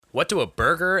What do a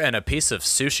burger and a piece of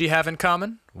sushi have in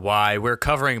common? Why, we're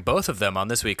covering both of them on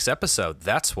this week's episode,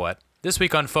 that's what. This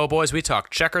week on Faux Boys, we talk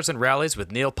checkers and rallies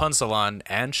with Neil Punsalan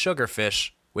and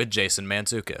Sugarfish with Jason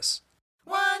Mantzoukas.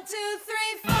 1, 2,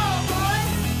 3, 4,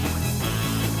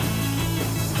 boys.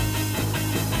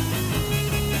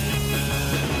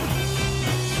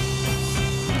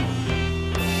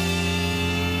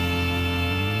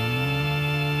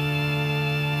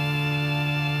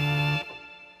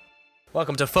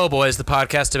 Welcome to Faux Boys, the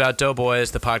podcast about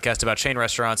doughboys, the podcast about chain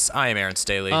restaurants. I am Aaron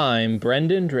Staley. I'm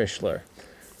Brendan Drischler.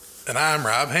 And I'm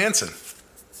Rob Hansen.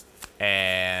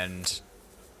 And...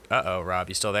 Rob,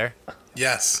 you still there?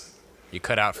 Yes. You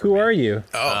cut out for Who me. are you?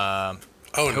 Oh.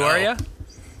 Who are you?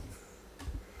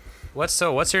 What's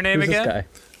your name Who's again? this guy?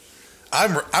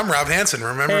 I'm Rob Hansen.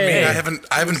 Remember Hey. me? I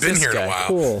haven't been this here in guy? a while.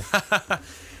 Cool.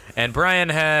 And Brian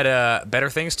had better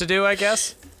things to do, I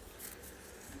guess.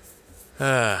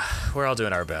 We're all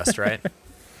doing our best, right?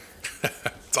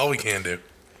 It's all we can do.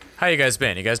 How you guys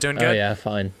been? You guys doing good? Oh, yeah,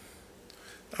 fine.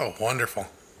 Oh, wonderful.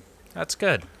 That's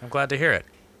good. I'm glad to hear it.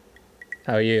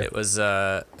 How are you? It was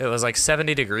like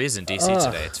 70 degrees in DC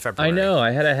today. It's February. I know.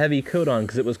 I had a heavy coat on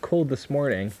because it was cold this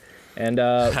morning. And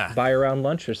by around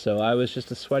lunch or so, I was just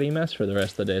a sweaty mess for the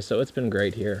rest of the day. So it's been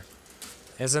great here.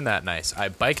 Isn't that nice? I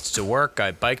biked to work.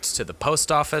 I biked to the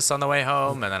post office on the way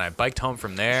home, and then I biked home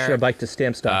from there. Should have biked to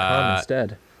Stamps.com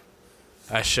instead.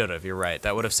 I should have. You're right.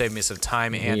 That would have saved me some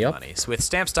time and Yep. money. So with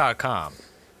Stamps.com,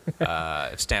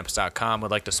 if Stamps.com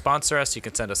would like to sponsor us, you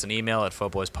can send us an email at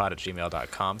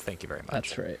fauxboyspod@gmail.com. Thank you very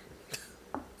much. That's right.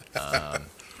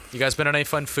 You guys been on any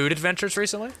fun food adventures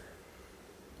recently?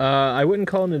 I wouldn't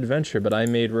call it an adventure, but I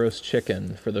made roast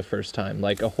chicken for the first time,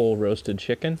 like a whole roasted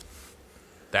chicken.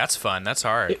 That's fun. That's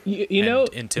hard. You know,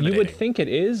 intimidating. you would think it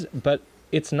is, but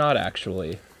it's not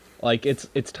actually. Like, it's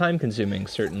time consuming,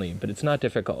 certainly, but it's not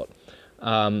difficult.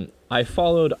 I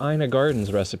followed Ina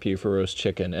Garden's recipe for roast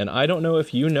chicken, and I don't know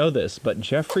if you know this, but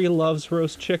Jeffrey loves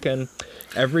roast chicken.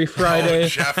 Every Friday, Oh,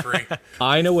 Jeffrey.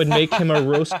 Ina would make him a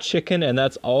roast chicken, and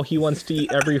that's all he wants to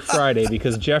eat every Friday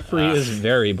because Jeffrey is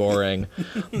very boring.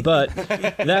 But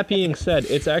that being said,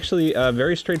 it's actually a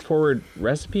very straightforward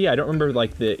recipe. I don't remember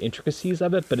like the intricacies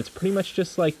of it, but it's pretty much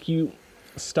just like you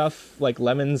stuff like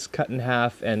lemons cut in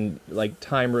half and like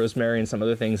thyme, rosemary, and some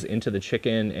other things into the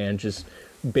chicken and just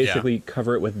basically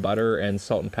cover it with butter and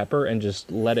salt and pepper and just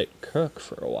let it cook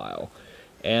for a while.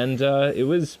 And it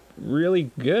was really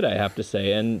good, I have to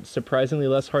say, and surprisingly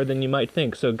less hard than you might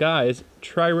think. So guys,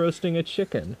 try roasting a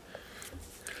chicken.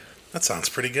 That sounds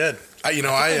pretty good. I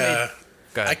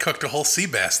Go ahead. cooked a whole sea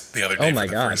bass the other day Oh my for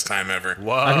the God. first time ever.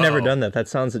 Whoa. I've never done that. That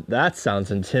sounds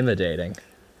intimidating.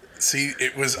 See,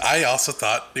 I also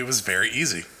thought it was very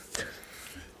easy.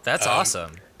 That's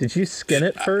awesome. Did you skin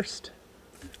it first?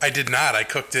 I did not. I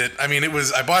cooked it. I mean,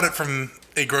 I bought it from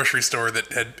a grocery store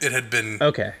that had been,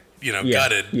 Okay. Yeah.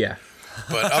 gutted. Yeah.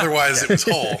 But otherwise it was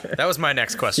whole. That was my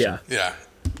next question. Yeah. Yeah.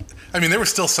 I mean, there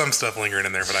was still some stuff lingering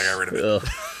in there, but I got rid of it. Ugh.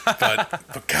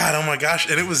 But God, oh my gosh.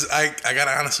 And it was, I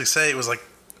gotta honestly say, it was like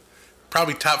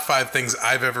probably top 5 things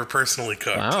I've ever personally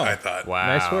cooked, Wow. I thought. Wow.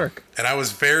 Nice work. And I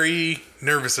was very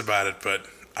nervous about it, but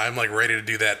I'm like ready to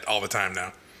do that all the time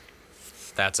now.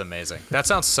 That's amazing. That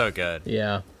sounds so good.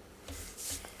 Yeah.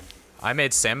 I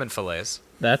made salmon fillets.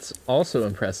 That's also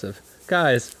impressive.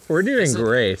 Guys, we're doing Is it-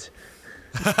 great.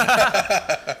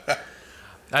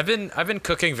 I've been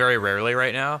cooking very rarely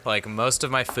right now. Like most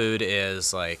of my food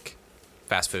is like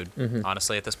fast food,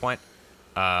 honestly, at this point.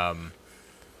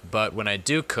 But when I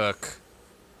do cook,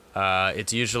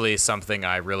 it's usually something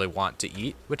I really want to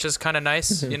eat, which is kind of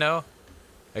nice, you know?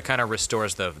 It kind of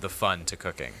restores the fun to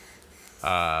cooking.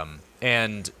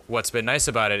 And what's been nice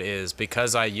about it is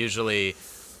because I usually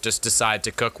just decide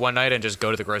to cook one night and just go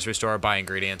to the grocery store, buy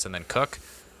ingredients, and then cook.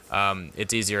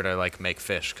 It's easier to like make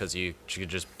fish because you could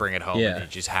just bring it home Yeah. and you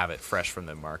just have it fresh from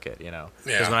the market, you know.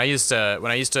 Yeah. Because when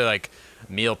I used to like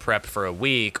meal prep for a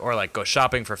week or like go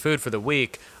shopping for food for the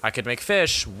week, I could make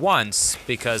fish once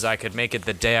because I could make it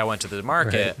the day I went to the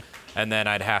market, and then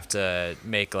I'd have to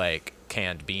make like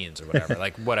canned beans or whatever,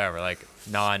 like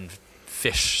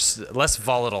non-fish, less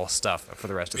volatile stuff for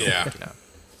the rest of the Yeah. week, you know.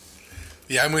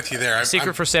 Yeah, I'm with you there.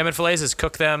 Secret for salmon fillets is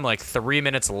cook them like 3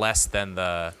 minutes less than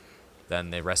the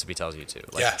recipe tells you to.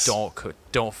 Like, Yes.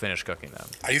 don't finish cooking them.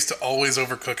 I used to always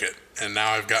overcook it, and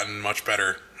now I've gotten much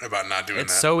better about not doing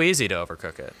It's that. so easy to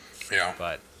overcook it, Yeah.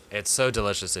 but it's so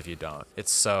delicious if you don't.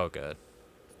 It's so good.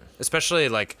 Especially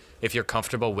like if you're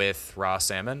comfortable with raw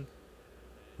salmon,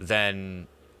 then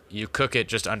you cook it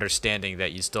just understanding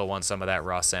that you still want some of that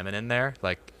raw salmon in there.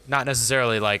 Like not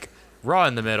necessarily like raw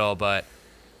in the middle, but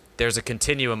there's a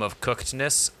continuum of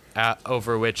cookedness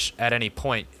over which at any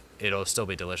point it'll still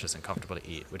be delicious and comfortable to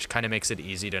eat, which kind of makes it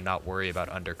easy to not worry about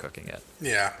undercooking it.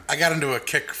 Yeah, I got into a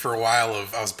kick for a while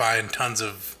of I was buying tons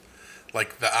of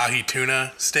like the ahi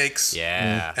tuna steaks.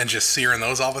 Yeah. And just searing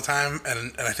those all the time.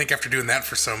 And I think after doing that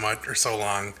for so much or so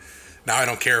long, now I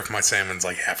don't care if my salmon's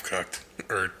like half cooked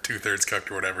or 2/3 cooked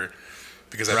or whatever,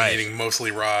 because I've Right. been eating mostly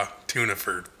raw tuna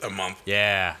for a month.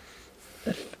 Yeah.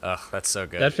 Ugh, that's so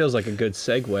good. That feels like a good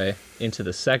segue into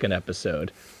the second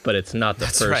episode, but it's not the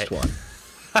first right. one.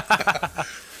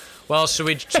 Well, should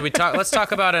we talk? Let's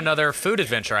talk about another food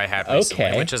adventure I had recently,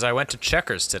 Okay. which is I went to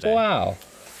Checkers today. Wow.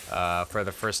 For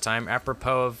the first time,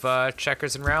 apropos of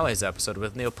Checkers and Rallies episode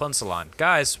with Neil Punsalon.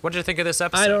 Guys, what did you think of this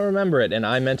episode? I don't remember it, and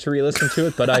I meant to re-listen to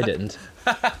it, but I didn't.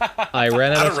 I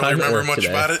ran I out don't of really time at remember work much today.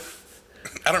 about it.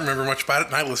 I don't remember much about it,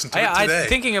 and I listened to it I today.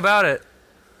 thinking about it.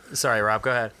 Sorry, Rob.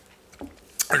 Go ahead.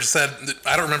 I just said that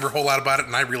I don't remember a whole lot about it,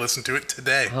 and I re-listened to it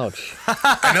today. Ouch.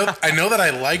 I know that I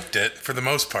liked it for the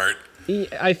most part.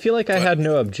 I feel like I had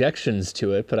no objections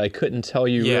to it, but I couldn't tell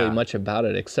you Yeah. really much about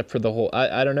it except for the whole.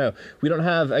 I don't know. We don't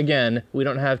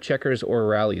have Checkers or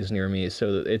Rallies near me,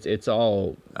 so it's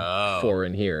all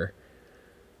foreign here.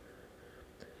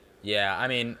 Yeah, I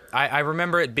mean, I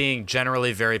remember it being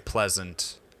generally very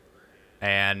pleasant,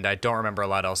 and I don't remember a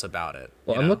lot else about it.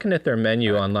 Well, you I'm know? looking at their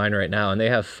menu online right now, and they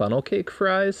have funnel cake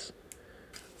fries.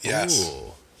 Yes.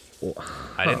 Ooh.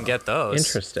 I didn't get those.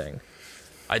 Interesting.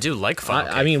 I do like funnel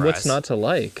cake I mean, fries. what's not to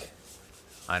like?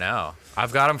 I know.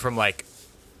 I've got them from like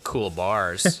cool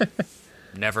bars,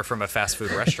 never from a fast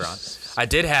food restaurant. I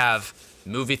did have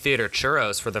movie theater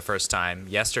churros for the first time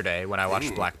yesterday when I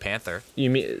watched Black Panther. You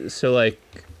mean so like?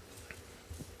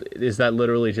 Is that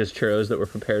literally just churros that were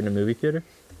prepared in a movie theater?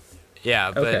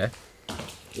 Yeah, but Okay.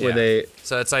 yeah. Were they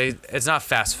So it's like it's not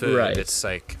fast food. Right. It's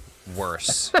like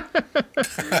worse.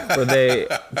 were they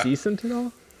decent at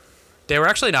all? They were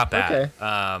actually not bad.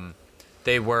 Okay.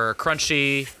 They were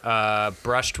crunchy,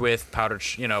 brushed with powdered,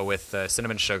 with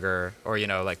cinnamon sugar, or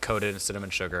like coated in cinnamon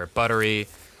sugar, buttery,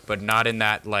 but not in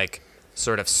that like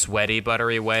sort of sweaty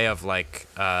buttery way of like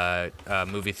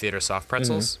movie theater soft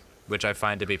pretzels, which I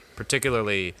find to be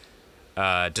particularly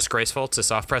disgraceful to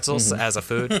soft pretzels as a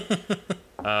food.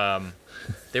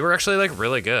 They were actually like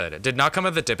really good. It did not come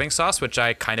with a dipping sauce, which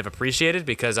I kind of appreciated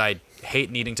because I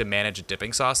hate needing to manage a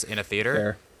dipping sauce in a theater.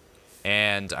 Fair.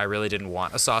 And I really didn't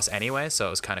want a sauce anyway, so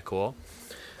it was kind of cool.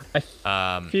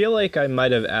 I feel like I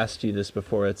might have asked you this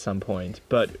before at some point,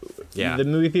 but Yeah. the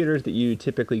movie theaters that you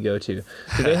typically go to,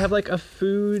 do they have like a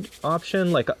food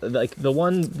option? Like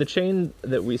the chain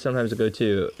that we sometimes go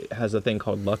to has a thing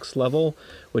called Lux Level,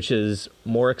 which is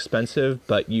more expensive,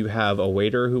 but you have a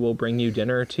waiter who will bring you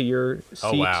dinner to your seat.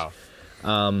 Oh wow.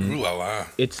 Ooh la la.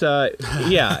 It's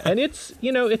yeah, and it's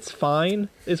it's fine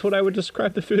is what I would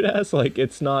describe the food as. Like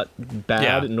it's not bad,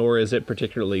 Yeah. nor is it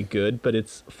particularly good, but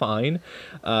it's fine.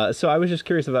 So I was just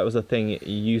curious if that was a thing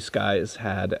you guys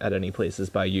had at any places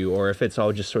by you, or if it's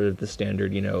all just sort of the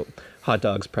standard, hot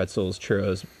dogs, pretzels,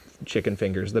 churros, chicken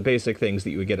fingers, the basic things that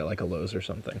you would get at like a Lowe's or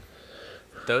something.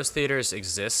 Those theaters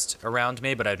exist around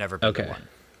me, but I've never been to Okay. one.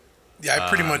 Yeah, I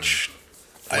pretty much.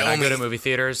 When I only, go to movie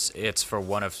theaters, it's for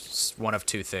one of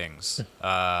two things: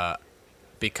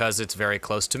 because it's very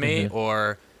close to me,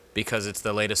 or because it's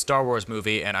the latest Star Wars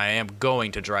movie, and I am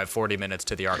going to drive 40 minutes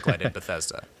to the ArcLight in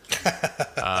Bethesda.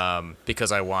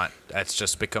 Because I want. That's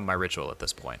just become my ritual at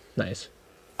this point. Nice.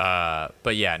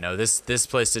 But yeah, no, this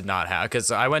place did not have,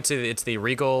 because I went to, it's the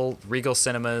Regal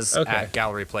Cinemas Okay. at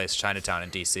Gallery Place, Chinatown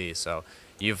in DC. So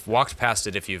you've walked past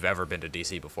it if you've ever been to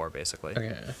DC before, basically.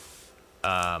 Okay.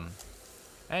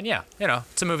 And yeah,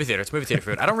 it's a movie theater. It's movie theater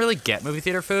food. I don't really get movie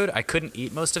theater food. I couldn't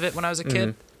eat most of it when I was a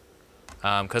kid,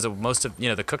 because most of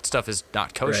the cooked stuff is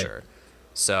not kosher. Right.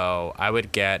 So I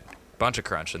would get Bunch of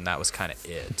Crunch, and that was kind of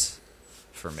it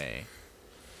for me.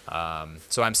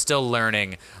 So I'm still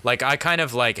learning. Like I kind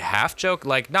of like half joke,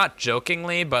 like not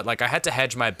jokingly, but like I had to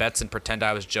hedge my bets and pretend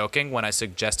I was joking when I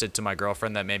suggested to my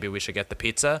girlfriend that maybe we should get the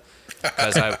pizza,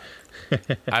 because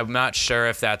I'm not sure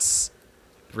if that's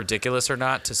ridiculous or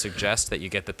not to suggest that you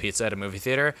get the pizza at a movie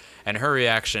theater, and her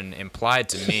reaction implied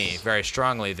to me very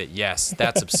strongly that yes,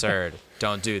 that's absurd.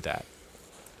 Don't do that.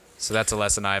 So that's a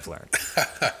lesson I've learned.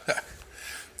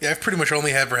 Yeah, I've pretty much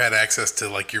only ever had access to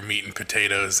like your meat and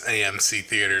potatoes AMC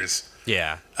theaters,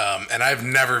 Yeah. and I've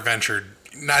never ventured,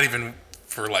 not even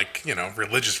for like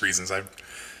religious reasons. I've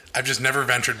just never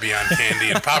ventured beyond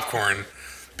candy and popcorn,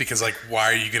 because like why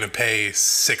are you gonna pay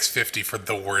 $6.50 for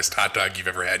the worst hot dog you've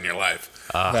ever had in your life?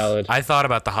 Valid. I thought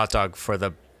about the hot dog for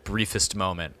the briefest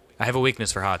moment. I have a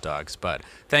weakness for hot dogs, but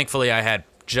thankfully I had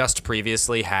just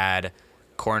previously had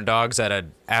corn dogs at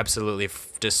an absolutely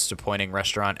disappointing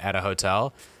restaurant at a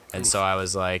hotel, And so I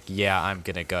was like, yeah, I'm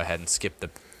gonna go ahead and skip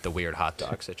the weird hot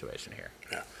dog situation here.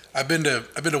 Yeah. I've been to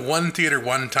one theater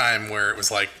one time where it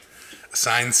was like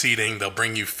assigned seating. They'll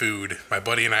bring you food. My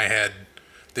buddy and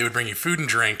they would bring you food and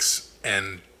drinks.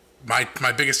 And my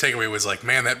biggest takeaway was like,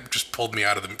 man, that just pulled me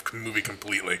out of the movie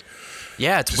completely.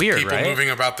 Yeah, it's Just weird, people right? moving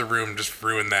about the room just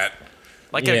ruined that.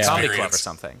 Like at a Yeah. comedy club or Experience.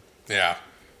 something. Yeah.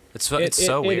 It's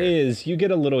so weird. It is. You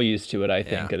get a little used to it, I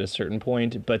think, Yeah. at a certain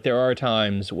point. But there are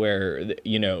times where,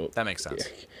 That makes sense.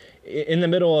 in the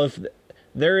middle of,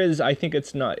 there is, I think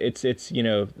it's not, it's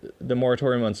the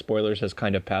moratorium on spoilers has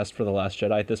kind of passed for The Last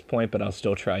Jedi at this point, but I'll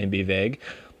still try and be vague.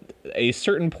 A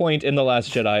certain point in The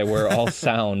Last Jedi where all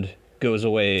sound goes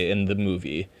away in the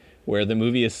movie, where the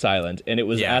movie is silent, and it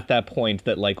was Yeah. at that point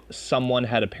that like someone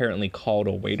had apparently called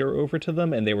a waiter over to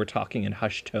them and they were talking in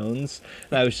hushed tones,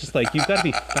 and I was just like, you've got to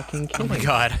be fucking kidding Oh my me.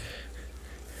 god.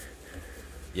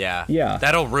 Yeah. Yeah.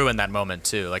 That'll ruin that moment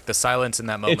too. Like the silence in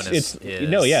that moment It's is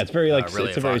no, yeah, it's very like really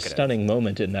it's a very evocative. stunning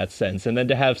moment in that sense, and then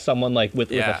to have someone like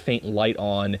with Yeah. a faint light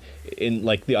on in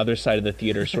like the other side of the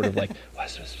theater, sort of like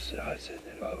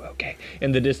okay,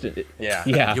 in the distance.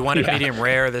 Yeah. You wanted yeah. medium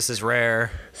rare. This is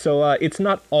rare. So it's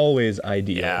not always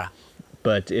ideal. Yeah.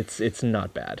 But it's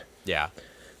not bad. Yeah.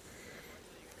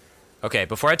 Okay,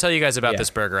 before I tell you guys about Yeah. this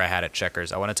burger I had at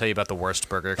Checkers, I want to tell you about the worst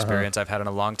burger experience I've had in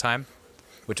a long time,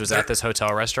 which was at this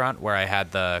hotel restaurant where I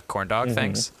had the corn dog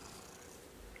things.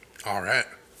 All right.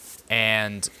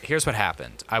 And here's what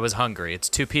happened. I was hungry. It's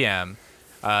 2 p.m.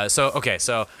 So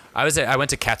I went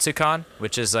to Katsucon,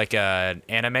 which is like an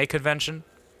anime convention.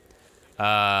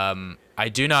 I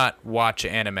do not watch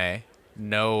anime.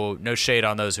 No shade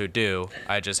on those who do.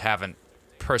 I just haven't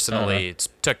personally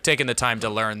taken the time to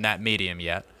learn that medium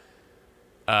yet.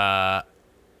 But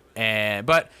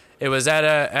it was at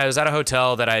a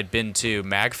hotel that I'd been to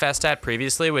MagFest at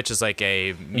previously, which is like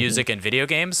a music and video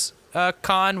games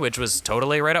con, which was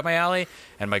totally right up my alley.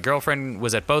 And my girlfriend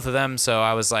was at both of them, so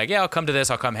I was like, yeah, I'll come to this.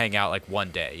 I'll come hang out like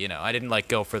one day. You know, I didn't like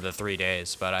go for the 3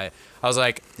 days, but I was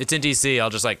like, it's in DC. I'll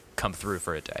just like come through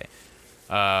for a day.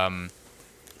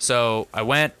 So I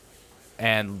went,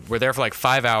 and we're there for like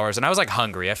 5 hours, and I was like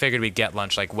hungry. I figured we'd get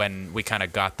lunch like when we kind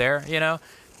of got there, you know,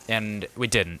 and we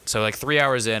didn't. So like 3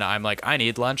 hours in, I'm like, I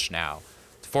need lunch now.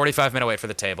 45-minute wait for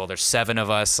the table. There's 7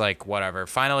 of us, like whatever.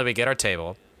 Finally, we get our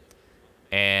table,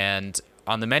 and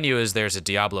on the menu there's a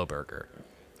Diablo burger,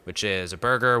 which is a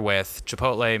burger with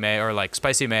chipotle mayo or like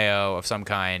spicy mayo of some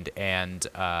kind, and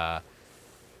I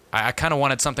kind of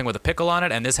wanted something with a pickle on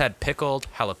it, and this had pickled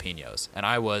jalapenos, and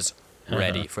I was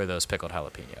ready for those pickled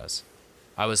jalapenos.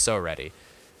 I was so ready.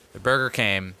 The burger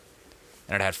came,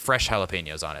 and it had fresh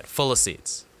jalapenos on it, full of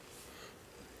seeds.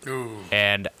 Ooh.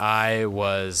 And I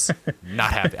was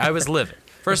not happy. I was livid.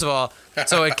 First of all,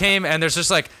 so it came, and there's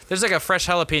like a fresh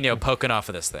jalapeno poking off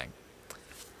of this thing.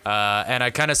 And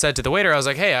I kind of said to the waiter, I was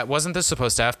like, hey, wasn't this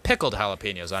supposed to have pickled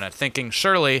jalapenos on it? Thinking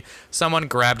surely someone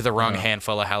grabbed the wrong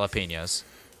handful of jalapenos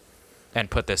and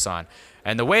put this on.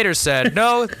 And the waiter said,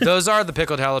 no, those are the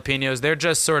pickled jalapenos. They're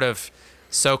just sort of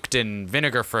soaked in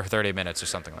vinegar for 30 minutes or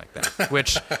something like that.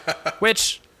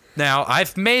 Which now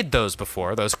I've made those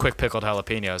before, those quick pickled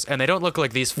jalapenos, and they don't look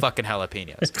like these fucking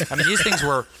jalapenos. I mean,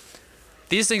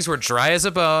 these things were dry as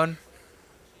a bone.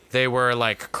 They were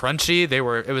like crunchy. It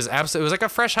was like a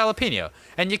fresh jalapeno.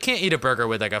 And you can't eat a burger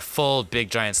with like a full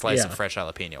big giant slice of Yeah. fresh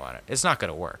jalapeno on it. It's not going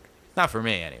to work. Not for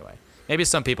me anyway. Maybe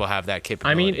some people have that I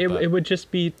capability. mean, but it would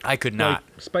just be I could not.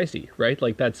 like, spicy, right?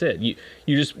 Like that's it. You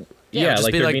just Yeah, it would just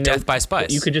like be there'd like no- death by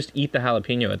spice. You could just eat the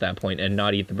jalapeno at that point and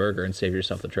not eat the burger and save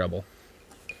yourself the trouble.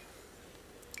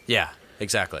 Yeah,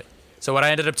 exactly. So what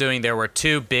I ended up doing, there were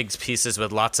 2 big pieces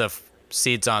with lots of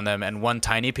seeds on them and 1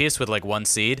 tiny piece with like 1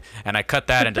 seed, and I cut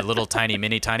that into little tiny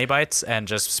bites and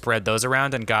just spread those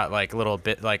around and got like little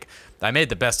bit like I made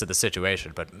the best of the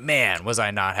situation, but man, was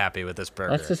I not happy with this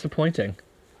burger. That's disappointing.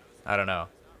 I don't know.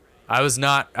 I was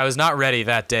not ready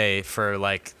that day for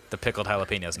like the pickled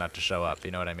jalapenos not to show up,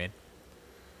 you know what I mean?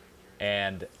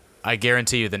 And I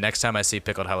guarantee you the next time I see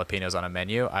pickled jalapenos on a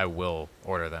menu, I will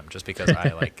order them just because I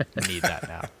like need that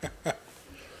now.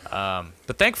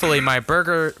 But thankfully my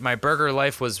burger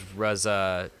life was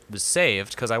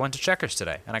saved because I went to Checkers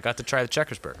today and I got to try the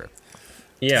Checkers burger.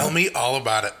 Yeah. Tell me all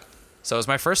about it. So it was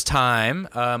my first time.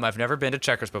 I've never been to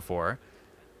Checkers before.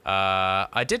 In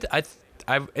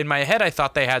my head, I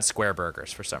thought they had square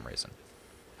burgers for some reason.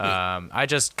 I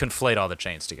just conflate all the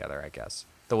chains together, I guess.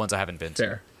 The ones I haven't been to.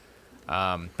 Fair.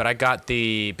 But I got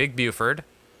the Big Buford.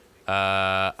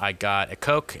 I got a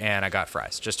Coke, and I got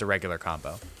fries. Just a regular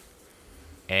combo.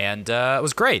 And it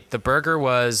was great. The burger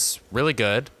was really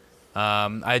good.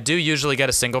 I do usually get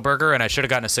a single burger, and I should have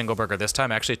gotten a single burger this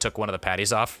time. I actually took one of the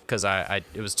patties off because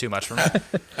it was too much for me.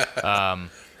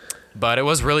 But it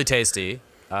was really tasty.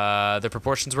 The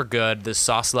proportions were good. The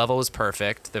sauce level was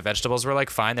perfect. The vegetables were like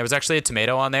fine. There was actually a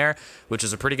tomato on there, which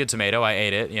is a pretty good tomato. I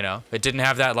ate it. It didn't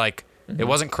have that like. It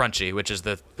wasn't crunchy, which is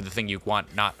the thing you want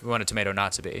a tomato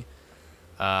not to be.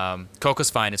 Coca's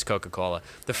fine. It's Coca-Cola.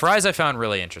 The fries I found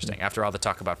really interesting after all the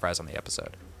talk about fries on the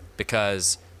episode,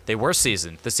 because they were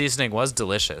seasoned. The seasoning was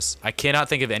delicious. I cannot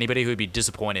think of anybody who would be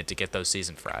disappointed to get those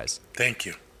seasoned fries. Thank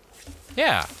you.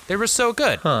 Yeah, they were so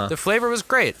good. Huh. The flavor was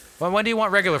great. Well, when do you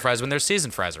want regular fries when there's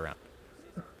seasoned fries around?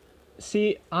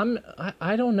 See,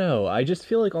 I don't know. I just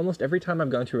feel like almost every time I've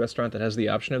gone to a restaurant that has the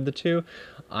option of the two,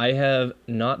 I have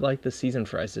not liked the seasoned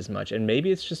fries as much. And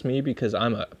maybe it's just me because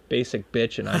I'm a basic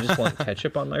bitch and I just want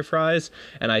ketchup on my fries.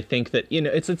 And I think that,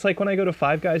 it's like when I go to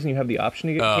Five Guys and you have the option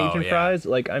to get Cajun fries,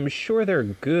 like I'm sure they're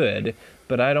good,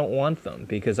 but I don't want them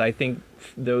because I think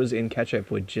those in ketchup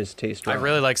would just taste wrong. I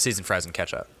really like seasoned fries and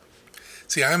ketchup.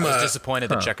 See, I was disappointed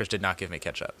that Checkers did not give me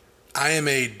ketchup. I am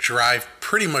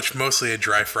pretty much mostly a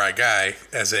dry fry guy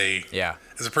as a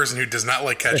person who does not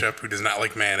like ketchup, who does not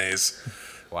like mayonnaise.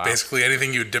 Wow. Basically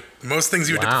anything most things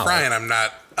you would dip a fry in, I'm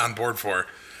not on board for.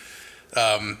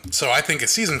 So I think a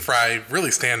seasoned fry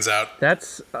really stands out.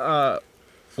 That's,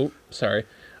 sorry.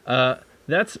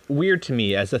 That's weird to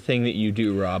me as a thing that you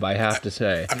do, Rob, I have to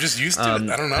say. I'm just used to it.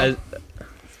 I don't know.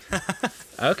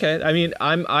 Okay, I mean,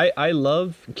 I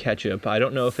love ketchup. I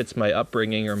don't know if it's my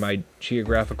upbringing or my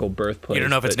geographical birthplace. You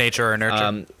don't know if it's nature or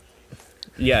nurture.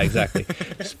 Yeah, exactly.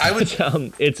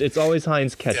 It's always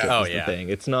Heinz ketchup. Yeah. Is the thing.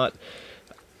 It's not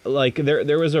like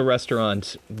there was a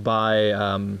restaurant by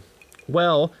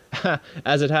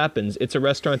as it happens, it's a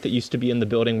restaurant that used to be in the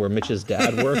building where Mitch's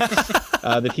dad works.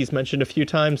 That he's mentioned a few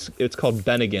times. It's called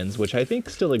Bennigan's, which I think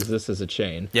still exists as a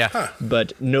chain. Yeah.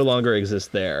 But no longer exists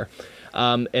there.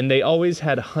 And they always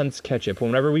had Hunt's ketchup.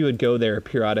 Whenever we would go there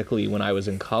periodically when I was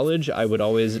in college, I would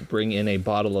always bring in a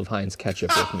bottle of Heinz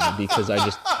ketchup with me because I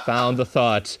just found the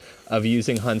thought of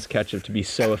using Hunt's ketchup to be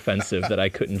so offensive that I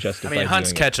couldn't justify doing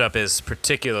Hunt's it. ketchup is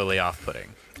particularly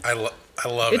off-putting. I love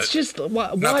it. It's just,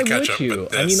 why ketchup, would you?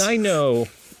 but I mean, this. I know.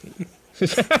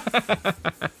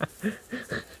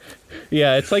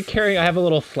 Yeah, it's like I have a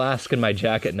little flask in my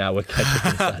jacket now with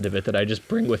ketchup inside of it that I just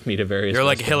bring with me to various You're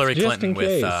like restaurants, Hillary just Clinton in with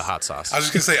case. hot sauce. I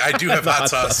was just going to say, I do have hot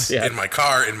sauce yeah. in my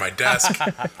car, in my desk,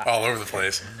 all over the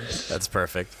place. That's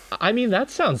perfect. I mean, that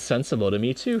sounds sensible to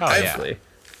me too, frankly.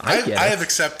 I get I it. have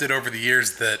accepted over the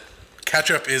years that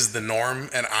ketchup is the norm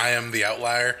and I am the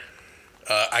outlier.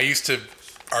 I used to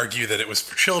argue that it was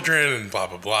for children and blah,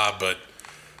 blah, blah, but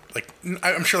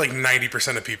I'm sure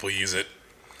 90% of people use it.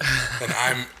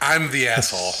 And I'm the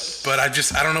asshole, but I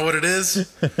don't know what it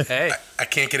is. Hey, I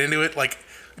can't get into it.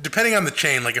 Depending on the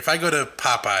chain, if I go to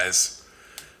Popeyes,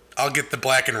 I'll get the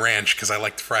black and ranch because I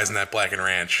like the fries in that black and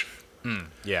ranch.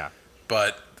 yeah.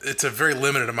 But it's a very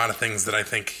limited amount of things that I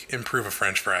think improve a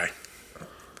French fry.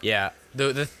 Yeah.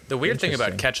 The weird thing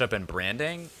about Interesting. ketchup and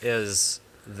branding is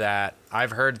that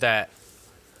I've heard that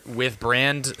with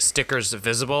brand stickers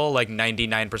visible,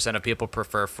 99% of people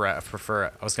prefer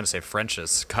I was going to say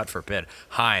French's, God forbid,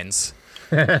 Heinz.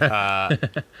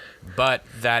 But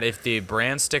that if the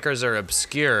brand stickers are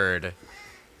obscured,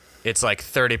 it's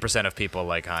 30% of people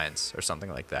like Heinz or something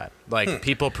like that.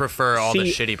 People prefer all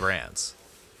the See- shitty brands.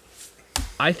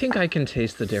 I think I can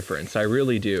taste the difference. I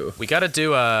really do. We got to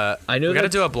do a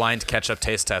that's- a blind ketchup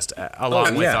taste test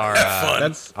along with yeah. our Have fun.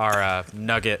 That's our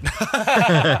nugget.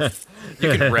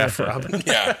 You can ref, Rob.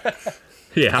 Yeah,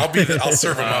 yeah. I'll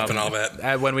serve them up and all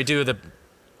that. When we do the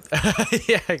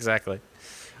yeah, exactly.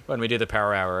 When we do the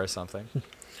power hour or something.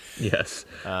 Yes.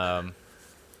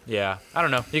 Yeah, I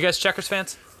don't know. You guys Checkers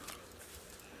fans?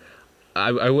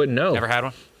 I wouldn't know. Never had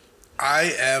one?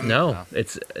 I am. No,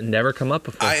 it's never come up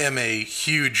before. I am a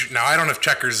huge. Now I don't have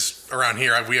Checkers around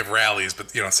here. We have Rallies,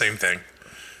 but same thing.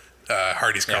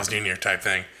 Hardee's, Carl's Jr. type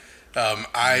thing.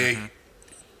 I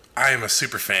am a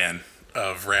super fan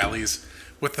of Rallies,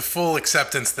 with the full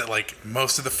acceptance that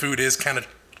most of the food is kind of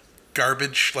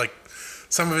garbage.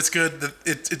 Some of it's good.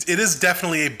 It is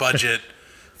definitely a budget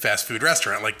fast food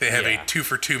restaurant. They have a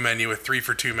 2-for-2 menu, a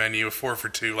 3-for-2 menu, a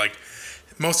 4-for-2.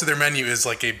 Most of their menu is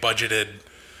a budgeted,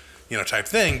 type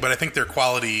thing. But I think their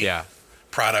quality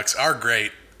products are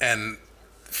great. And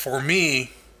for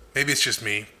me, maybe it's just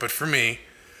me, but for me,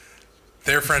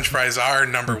 their French fries are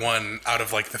number one out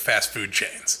of the fast food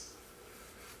chains.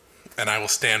 And I will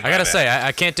stand by I gotta that. say,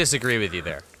 I can't disagree with you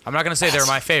there. I'm not gonna say they're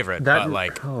my favorite, but I'm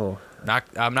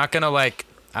not gonna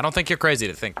I don't think you're crazy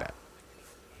to think that.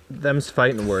 Them's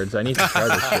fighting words. I need to try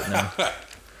this shit now.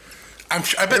 I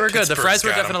bet They were good. The Pittsburgh's fries were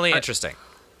got 'em. definitely interesting.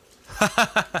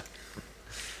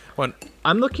 When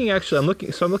I'm looking at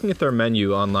their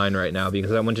menu online right now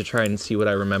because I want to try and see what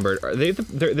I remembered. Are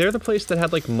they're the place that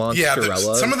had like Yeah,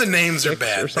 mozzarella? some of the names are sticks or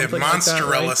bad. They have something like that,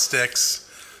 mozzarella right? sticks.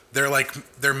 They're like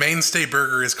their mainstay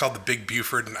burger is called the Big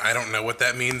Buford, and I don't know what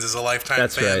that means as a lifetime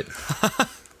That's fan. right.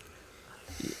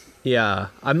 Yeah,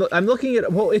 I'm looking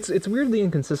at, well, it's weirdly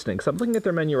inconsistent because I'm looking at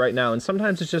their menu right now, and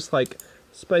sometimes it's just like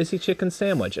spicy chicken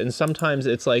sandwich, and sometimes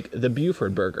it's like the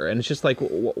Buford burger, and it's just like,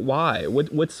 why?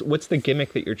 What's the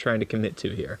gimmick that you're trying to commit to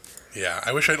here? Yeah,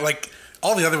 I wish I like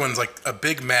all the other ones. Like a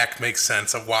Big Mac makes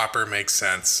sense, a Whopper makes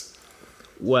sense.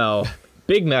 Well,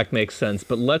 Big Mac makes sense,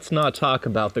 but let's not talk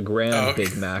about the Grand okay.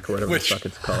 Big Mac or whatever Which, the fuck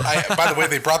it's called. By the way,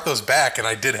 they brought those back, and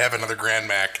I did have another Grand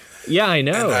Mac. Yeah, I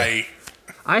know. And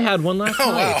I had one last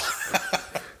oh night.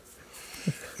 wow,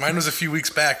 mine was a few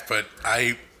weeks back, but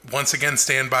I once again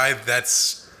stand by.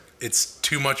 It's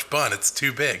too much bun. It's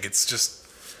too big. It's just.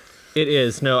 It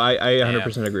is. No, I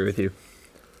 100% agree with you.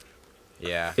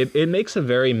 yeah, It makes a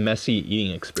very messy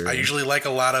eating experience. I usually like a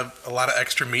lot of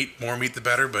extra meat. More meat, the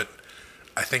better. But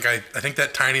I think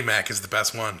that Tiny Mac is the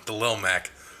best one. The Lil Mac.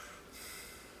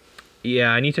 Yeah,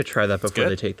 I need to try that before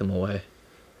good. they take them away.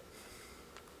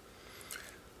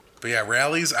 But yeah,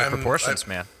 Rallies. proportions,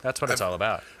 man. That's what it's all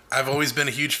about. I've always been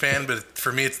a huge fan, but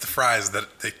for me, it's the fries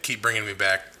that they keep bringing me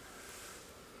back.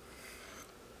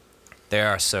 They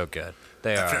are so good.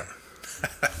 They are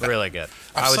really good.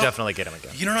 I would definitely get them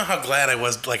again. You don't know how glad I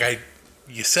was. Like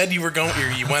you said you were going, or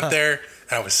you went there,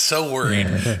 and I was so worried.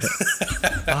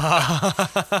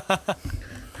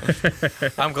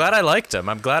 I'm glad I liked them.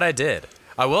 I'm glad I did.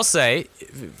 I will say,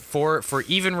 for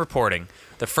even reporting,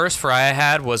 the first fry I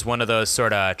had was one of those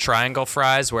sort of triangle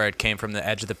fries where it came from the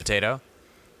edge of the potato.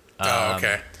 Oh,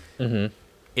 okay.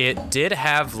 It did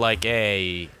have like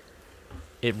it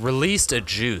released a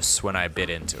juice when I bit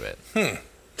into it.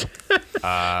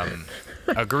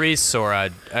 A grease or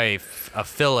a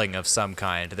filling of some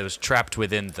kind that was trapped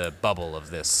within the bubble of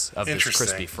this Interesting.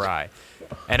 crispy fry.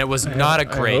 And it was not a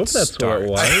great I hope that's start.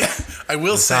 what it was. I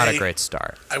will It's say not a great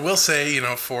start. I will say,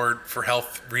 for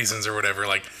health reasons or whatever,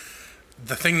 like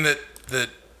the thing that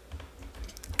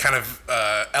kind of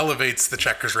elevates the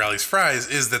Checkers Rallies fries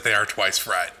is that they are twice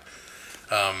fried.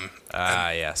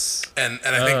 Yes. And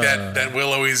I think that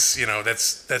will always,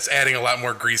 that's adding a lot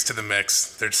more grease to the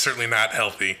mix. They're certainly not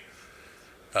healthy.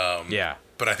 Yeah.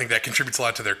 But I think that contributes a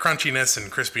lot to their crunchiness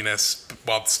and crispiness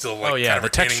while still like Oh yeah, kind of the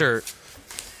retaining- texture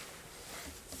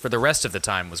for the rest of the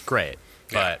time was great,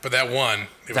 Yeah, but that one,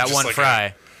 it was that just one like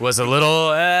fry was a little.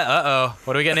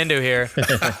 What are we getting into here?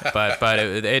 but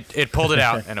it pulled it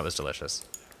out and it was delicious.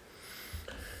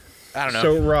 I don't know.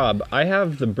 So, Rob, I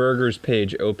have the burgers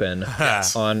page open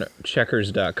Yes. on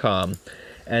checkers.com.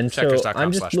 And so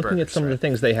I'm just looking at some of the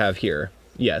things they have here.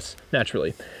 Yes,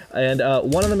 naturally. And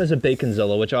one of them is a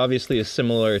Baconzilla, which obviously is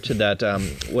similar to that,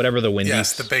 whatever the Wendy's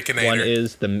Yes, the Baconator. one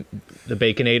is, the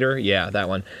Baconator. Yeah, that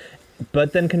one.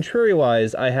 But then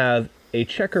contrary-wise, I have a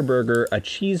checker burger, a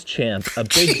cheese champ, a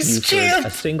big Cheese Buford, champ! a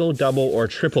single, double, or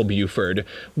triple Buford.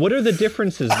 What are the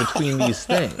differences between these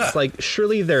things? Like,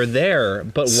 surely they're there,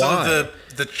 but So why?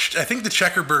 I think the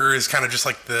Checker burger is kind of just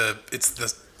like it's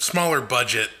the smaller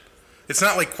budget. It's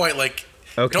not like quite like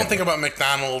Okay. Don't think about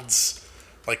McDonald's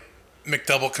like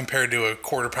McDouble compared to a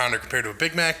quarter pounder compared to a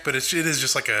Big Mac, but it is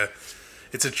just like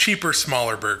it's a cheaper,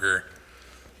 smaller burger.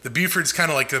 The Buford's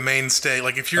kind of like the mainstay.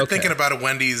 Like if you're Okay. thinking about a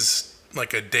Wendy's,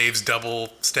 like a Dave's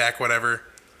double stack, whatever,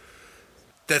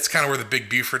 that's kind of where the Big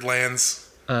Buford lands.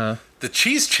 The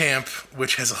Cheese Champ,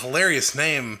 which has a hilarious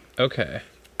name, Okay.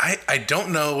 I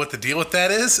don't know what the deal with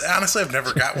that is. Honestly, I've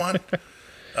never got one.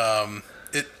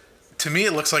 To me,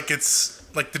 it looks like it's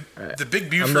like the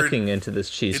Big Buford. I'm looking into this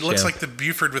cheese It looks champ. like the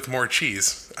Buford with more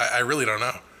cheese. I really don't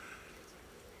know.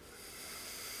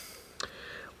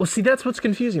 Well, see, that's what's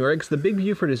confusing, right? Because the Big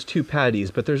Buford is 2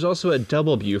 patties, but there's also a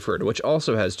double Buford, which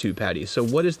also has 2 patties. So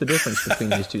what is the difference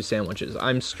between these two sandwiches?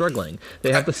 I'm struggling.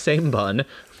 They have the same bun.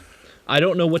 I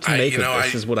don't know what to make of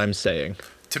this, is what I'm saying.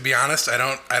 To be honest, I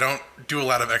don't do a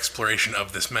lot of exploration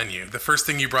of this menu. The first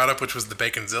thing you brought up, which was the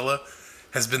Baconzilla,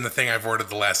 has been the thing I've ordered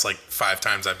the last like 5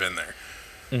 times I've been there.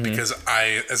 Because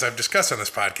as I've discussed on this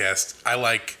podcast, I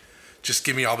like just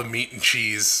give me all the meat and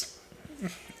cheese,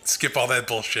 skip all that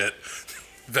bullshit,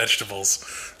 vegetables.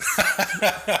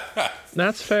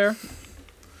 That's fair.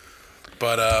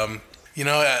 But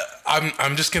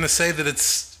I'm just gonna say that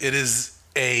it is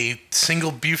a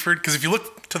single Buford, because if you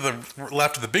look to the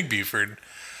left of the Big Buford,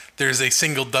 there's a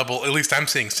single double. At least I'm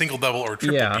seeing single double or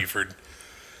triple Yeah. Buford.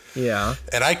 Yeah.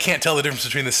 And I can't tell the difference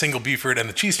between the single Buford and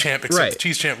the Cheese Champ, except Right. the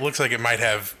Cheese Champ looks like it might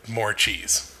have more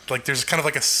cheese. Like there's kind of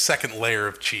like a second layer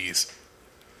of cheese.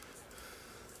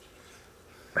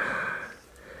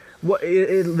 Well,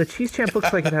 the cheese champ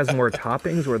looks like it has more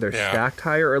toppings, or they're Yeah. stacked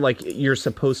higher, or like you're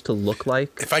supposed to look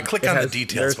like. If I click it on the has-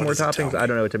 details, there's what more does it tell toppings. me? I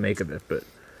don't know what to make of it, but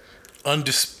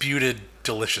Undisputed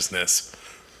deliciousness.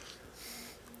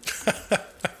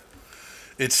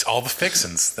 It's all the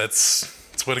fixins. That's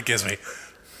what it gives me.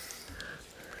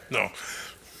 No,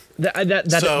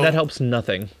 So- that helps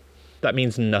nothing. That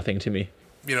means nothing to me.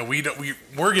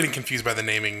 we're getting confused by the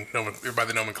naming by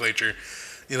the nomenclature.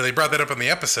 They brought that up in the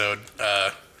episode.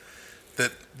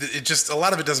 That it just a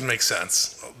lot of it doesn't make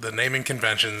sense. The naming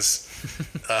conventions,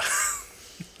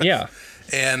 Yeah.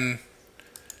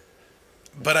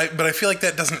 but I feel like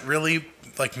that doesn't really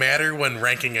like matter when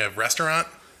ranking a restaurant.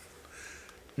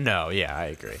 No, yeah, I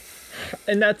agree.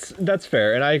 And that's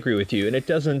fair, and I agree with you. And it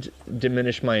doesn't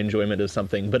diminish my enjoyment of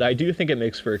something, but I do think it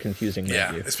makes for a confusing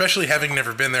Yeah, menu. especially having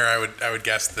never been there, I would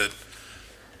guess that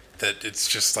it's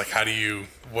just like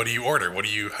what do you order?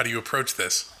 How do you approach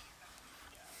this?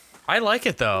 I like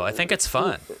it though. I think it's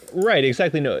fun. Right,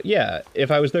 exactly. No, yeah. If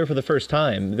I was there for the first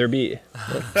time, there'd be.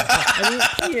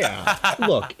 I mean, yeah.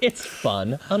 Look, it's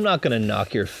fun. I'm not gonna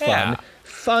knock your fun. Yeah.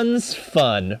 Fun's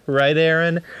fun, right,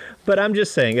 Aaron? But I'm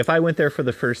just saying, if I went there for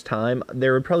the first time,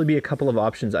 there would probably be a couple of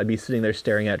options I'd be sitting there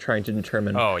staring at, trying to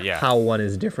determine Oh, yeah. how one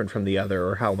is different from the other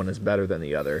or how one is better than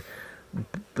the other.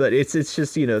 But it's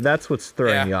just, that's what's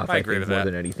throwing Yeah, me off, I I agree think, with more that.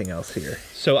 than anything else here.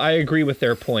 So I agree with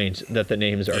their point that the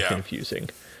names are Yeah. confusing.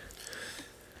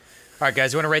 All right,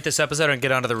 guys, you want to rate this episode and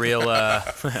get onto the real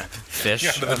fish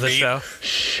Yeah, the of the meat. show?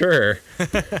 Sure.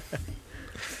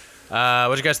 What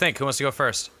do you guys think? Who wants to go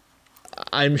first?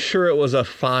 I'm sure it was a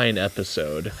fine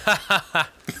episode.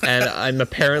 And I'm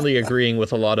apparently agreeing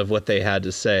with a lot of what they had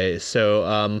to say.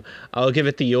 So I'll give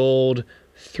it the old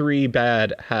 3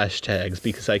 bad hashtags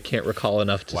because I can't recall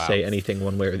enough to Wow. say anything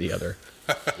one way or the other.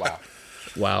 Wow.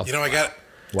 Wow. I got.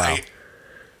 Wow.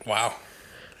 Wow.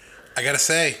 I gotta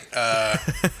say, I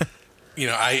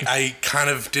kind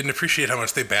of didn't appreciate how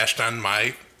much they bashed on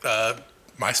my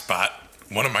my spot,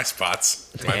 one of my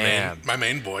spots, Damn. my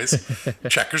main boys,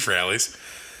 Checkers Rallies.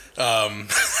 I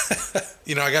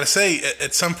gotta say,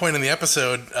 at some point in the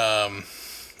episode,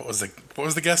 what was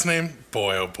the guest name?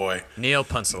 Boy, oh boy, Neil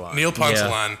Punsalon. Neil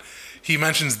Ponsalon. He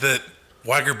mentions that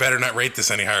Weiger better not rate this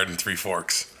any higher than 3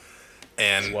 forks.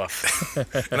 And Woof.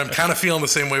 and I'm kind of feeling the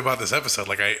same way about this episode.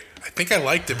 Like I think I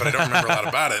liked it, but I don't remember a lot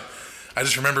about it. I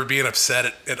just remember being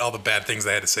upset at all the bad things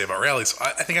they had to say about rallies. So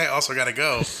I think I also got to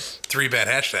go 3 bad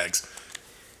hashtags.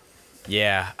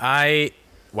 Yeah,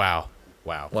 wow.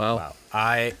 Wow.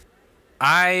 I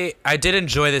did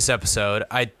enjoy this episode.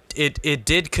 It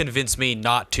did convince me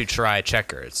not to try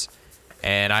Checkers,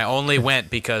 and I only went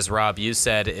because Rob, you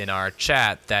said in our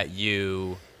chat that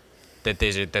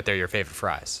they're your favorite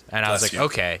fries, and I was Bless like, you.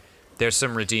 okay, there's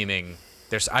some redeeming.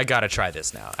 I gotta try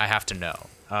this now. I have to know,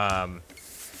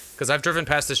 because I've driven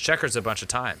past this Checkers a bunch of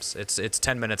times. It's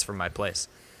 10 minutes from my place.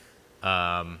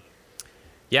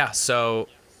 Yeah, so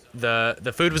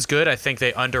the food was good. I think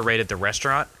they underrated the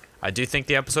restaurant. I do think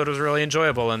the episode was really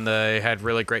enjoyable, and they had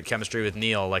really great chemistry with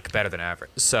Neil, like better than average.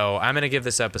 So I'm gonna give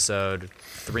this episode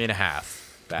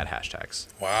 3.5 bad hashtags.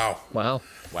 Wow. Wow.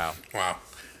 Wow. Wow.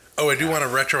 Oh, I do want to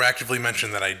retroactively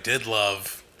mention that I did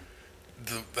love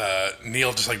the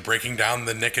Neil just like breaking down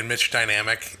the Nick and Mitch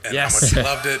dynamic and Yes. how much he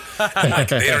loved it. And like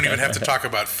they don't even have to talk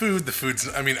about food.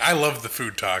 I mean, I love the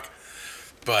food talk,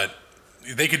 but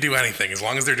they could do anything as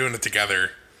long as they're doing it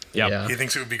together. Yep. Yeah. He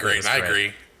thinks it would be great, was and I great.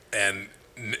 agree. And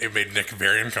it made Nick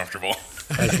very uncomfortable.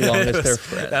 As long as they're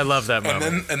friends. I love that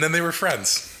moment. And then they were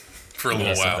friends for a little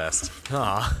That's the while. best.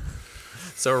 Aw.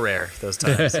 So rare those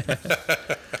times.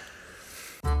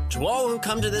 To all who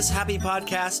come to this happy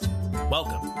podcast,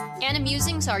 welcome.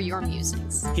 Animusings are your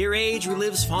musings. Here age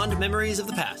relives fond memories of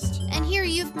the past. And here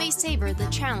youth may savor the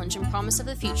challenge and promise of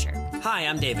the future. Hi,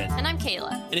 I'm David. And I'm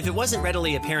Kayla. And if it wasn't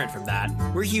readily apparent from that,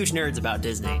 we're huge nerds about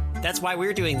Disney. That's why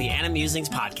we're doing the Animusings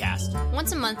podcast.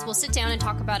 Once a month, we'll sit down and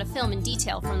talk about a film in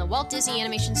detail from the Walt Disney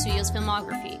Animation Studios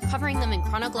filmography, covering them in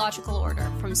chronological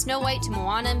order, from Snow White to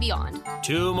Moana and beyond.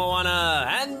 To Moana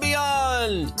and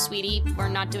beyond! Sweetie, we're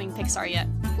not doing Pixar yet.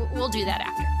 We'll do that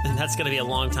after. And that's gonna be a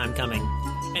long time coming.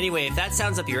 Anyway, if that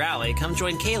sounds up your alley, come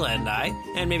join Kayla and I,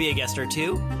 and maybe a guest or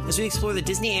two, as we explore the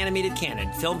Disney animated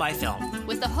canon, film by film.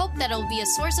 With the hope that it'll be a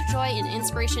source of joy and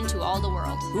inspiration to all the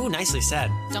world. Ooh, nicely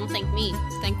said. Don't thank me,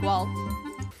 thank Walt.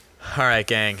 All right,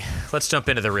 gang. Let's jump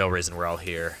into the real reason we're all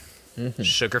here.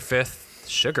 Sugarfish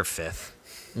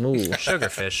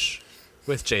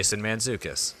with Jason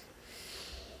Mantzoukas.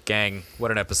 Gang,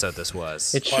 what an episode this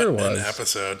was. It sure What an was.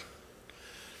 episode.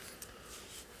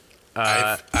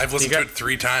 I've listened you to got- it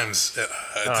 3 times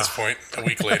at this point. A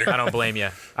week later. I don't blame you.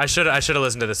 I should have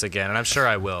listened to this again, and I'm sure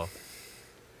I will.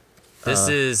 This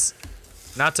is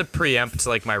not to preempt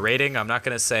like my rating. I'm not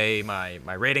gonna say my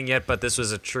rating yet, but this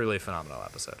was a truly phenomenal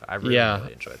episode. I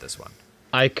really enjoyed this one.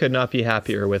 I could not be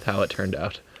happier with how it turned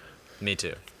out. Me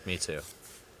too.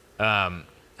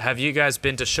 Have you guys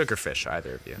been to Sugarfish,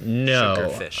 either of you? No.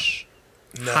 Sugarfish.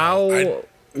 No, How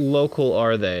local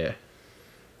are they?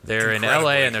 They're in Incredibly.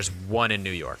 LA, and there's one in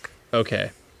New York.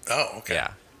 Okay. Oh, okay.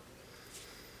 Yeah.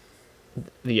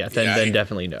 Yeah, then Yeah, then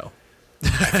definitely no.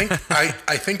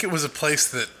 I think it was a place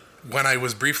that when I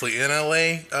was briefly in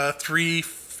LA 3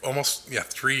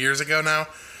 years ago now,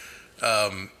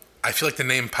 I feel like the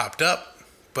name popped up,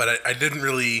 but I didn't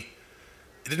really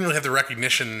have the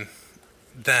recognition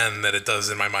then that it does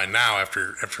in my mind now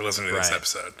after listening to this Right.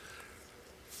 episode.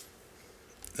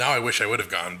 Now I wish I would have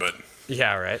gone, but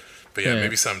Yeah, right. yeah, Yeah.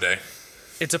 maybe someday.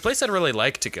 It's a place I'd really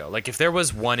like to go. Like, if there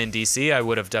was one in DC, I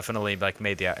would have definitely like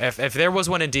made the. If there was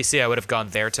one in DC, I would have gone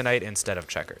there tonight instead of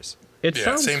Checkers. It Yeah,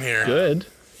 sounds same here. good.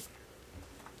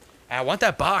 I want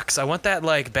that box. I want that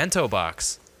like bento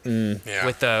box Yeah.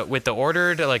 with the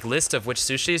ordered like list of which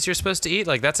sushis you're supposed to eat.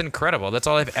 Like, that's incredible. That's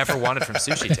all I've ever wanted from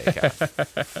sushi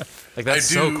takeout. Like, that's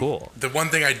so cool. The one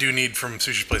thing I do need from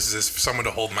sushi places is for someone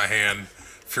to hold my hand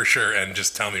for sure and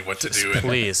just tell me what to do and,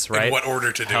 Please, and right? what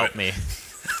order to do Help it. me.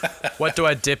 What do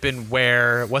I dip in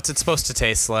where? What's it supposed to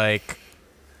taste like?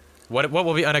 What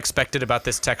will be unexpected about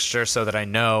this texture so that I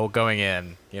know going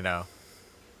in, you know?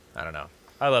 I don't know.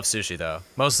 I love sushi though.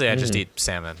 Mostly I just eat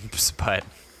salmon, but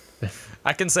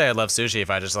I can say I love sushi if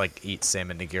I just like eat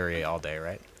salmon nigiri all day,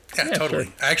 right? Yeah, Yeah, totally.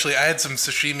 sure. Actually, I had some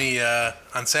sashimi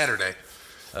on Saturday.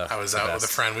 I was the out with a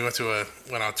best. friend. We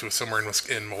went out to somewhere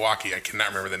in Milwaukee. I cannot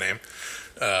remember the name.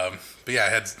 But yeah,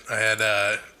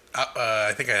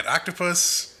 I think I had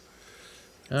octopus,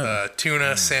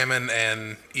 tuna, salmon,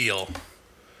 and eel,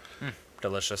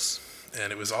 Delicious.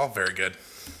 and it was all very good.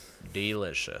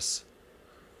 Delicious.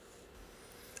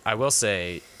 I will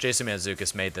say, Jason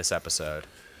Mantzoukas made this episode,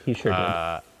 He sure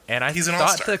did. and I He's an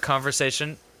thought all-star. the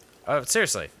conversation,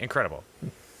 seriously, incredible.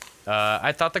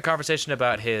 I thought the conversation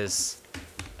about his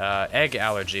egg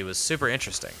allergy was super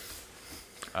interesting.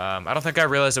 I don't think I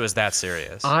realized it was that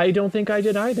serious. I don't think I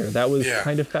did either. That was Yeah.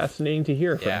 kind of fascinating to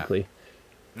hear, Yeah. frankly.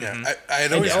 Yeah, I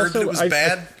had always heard that also, it was I-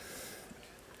 bad.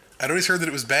 I'd always heard that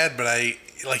it was bad, but I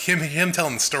like him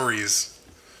telling the stories.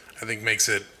 I think makes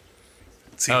it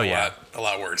seem Oh, yeah. a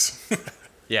lot worse.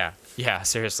 Yeah,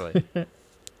 seriously.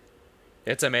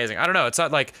 It's amazing. I don't know. It's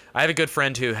not like I have a good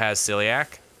friend who has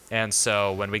celiac, and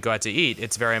so when we go out to eat,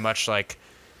 it's very much like,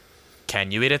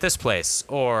 can you eat at this place?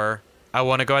 Or I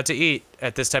want to go out to eat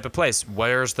at this type of place.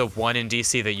 Where's the one in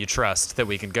DC that you trust that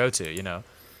we can go to, you know?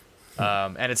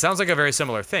 And it sounds like a very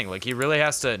similar thing. Like, he really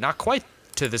has to, not quite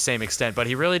to the same extent, but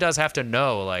he really does have to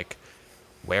know, like,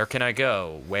 where can I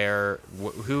go?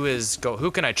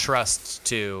 Who can I trust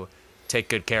to take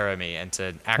good care of me and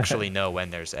to actually know when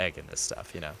there's egg in this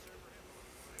stuff, you know?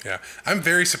 Yeah, I'm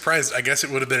very surprised. I guess it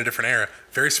would have been a different era.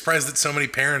 Very surprised that so many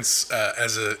parents,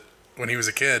 when he was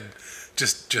a kid,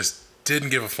 just didn't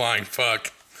give a flying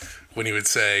fuck when he would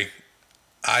say,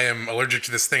 "I am allergic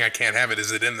to this thing. I can't have it.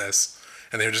 Is it in this?"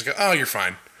 And they would just go, "Oh, you're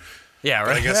fine." Yeah, I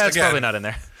right. guess, That's again, probably not in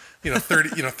there.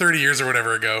 30 years or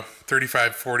whatever ago,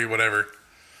 35, 40, whatever.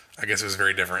 I guess it was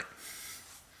very different.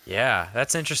 Yeah,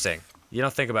 that's interesting. You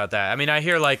don't think about that. I mean, I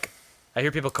hear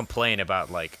people complain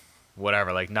about like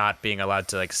whatever, like not being allowed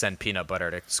to like send peanut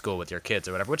butter to school with your kids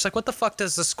or whatever. Which, like, what the fuck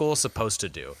does the school supposed to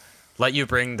do? Let you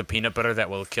bring the peanut butter that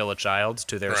will kill a child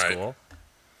to their Right. school?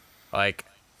 Like,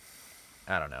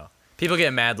 I don't know. People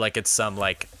get mad like it's some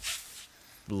like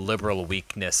liberal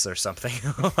weakness or something.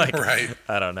 Like, Right.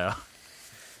 I don't know.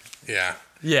 Yeah.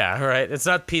 Yeah, right. It's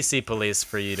not PC police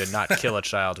for you to not kill a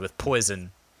child with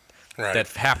poison Right. that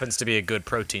happens to be a good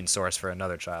protein source for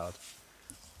another child.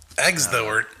 Eggs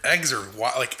eggs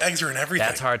are in everything.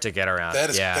 That's hard to get around.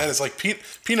 That yeah. is like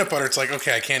peanut butter. It's like,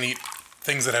 okay, I can't eat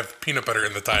things that have peanut butter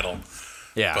in the title,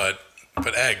 Yeah.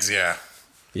 but eggs, yeah,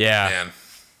 yeah. man.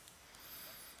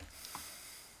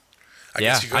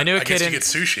 Yeah, I knew a I guess kid you in- get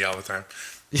sushi all the time.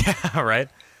 Yeah, right.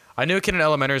 I knew a kid in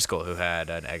elementary school who had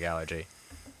an egg allergy.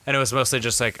 And it was mostly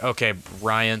just like, okay,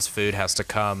 Ryan's food has to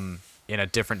come in a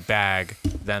different bag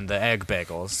than the egg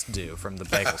bagels do from the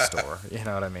bagel store. You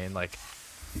know what I mean? Like,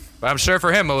 but I'm sure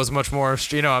for him it was much more,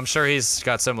 you know, I'm sure he's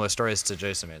got similar stories to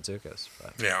Jason Mantzoukas,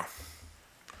 but Yeah,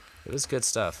 it was good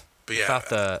stuff. But I yeah,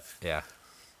 thought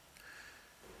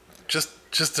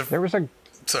just to, There was a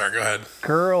sorry, go ahead.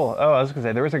 girl. Oh, I was gonna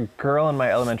say there was a girl in my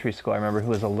elementary school I remember who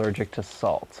was allergic to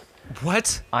salt.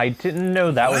 What? I didn't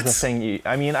know that was a What? thing.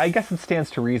 I mean, I guess it stands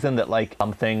to reason that like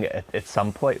something at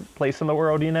some place in the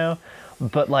world, you know.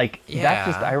 But like that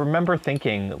just, Yeah. I remember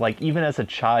thinking, like even as a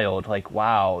child, like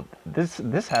wow, this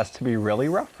has to be really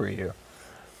rough for you.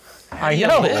 I You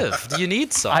know. live. You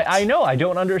need salt. I know. I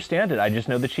don't understand it. I just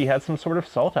know that she had some sort of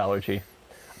salt allergy.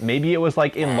 Maybe it was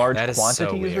like in large that is so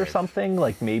quantities or weird. something.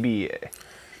 Like maybe.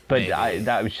 But Maybe.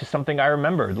 that was just something I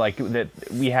remembered. Like that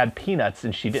we had peanuts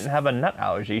and she didn't have a nut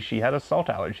allergy. She had a salt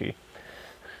allergy.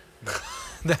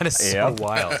 That is so Yep.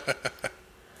 wild.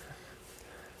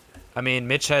 I mean,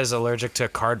 Mitch is allergic to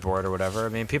cardboard or whatever. I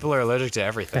mean, people are allergic to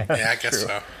everything. Yeah, I guess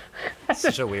so. It's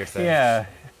such a weird thing. Yeah.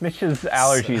 Mitch's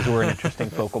allergies were an interesting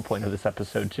focal point of this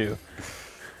episode too.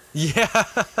 Yeah.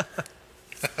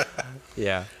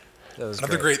 Yeah. That was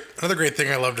Another great thing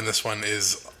I loved in this one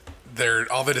is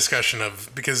all the discussion of,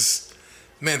 because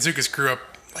Mantzoukas grew up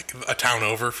like a town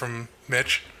over from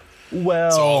Mitch.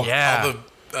 Well, So all Yeah.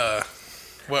 the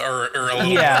or a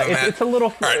little yeah, more than that. it's a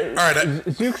little. All right.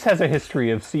 Zooks has a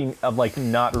history of like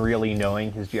not really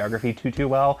knowing his geography too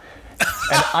well,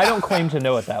 and I don't claim to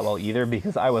know it that well either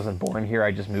because I wasn't born here.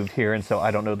 I just moved here, and so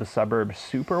I don't know the suburbs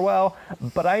super well.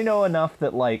 But I know enough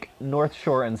that like North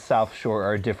Shore and South Shore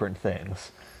are different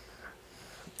things.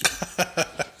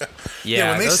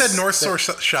 Yeah, when they those- said North Shore,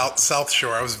 South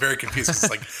Shore, I was very confused. 'Cause,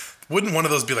 like, wouldn't one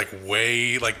of those be like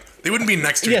way like they wouldn't be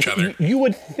next to Yes, each other? you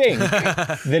would think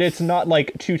that it's not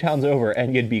like 2 towns over,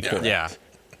 and you'd be correct. Yeah.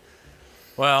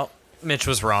 Well, Mitch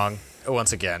was wrong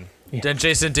once again. And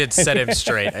Jason did set him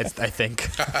straight, I think,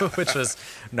 which was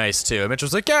nice too. Mitch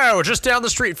was like, "Yeah, we're just down the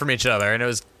street from each other,"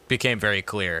 and became very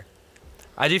clear.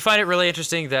 I do find it really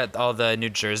interesting that all the New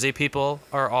Jersey people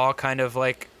are all kind of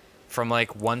like from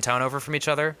like one town over from each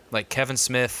other. Like Kevin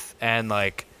Smith and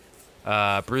like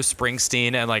Bruce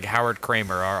Springsteen and like Howard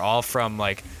Kramer are all from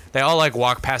like they all like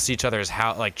walk past each other's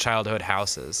like childhood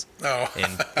houses Oh,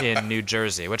 in New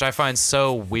Jersey, which I find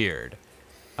so weird.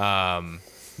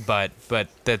 But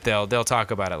that they'll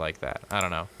talk about it like that. I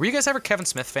don't know. Were you guys ever Kevin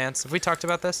Smith fans? Have we talked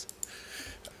about this?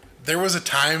 there was a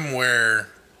time where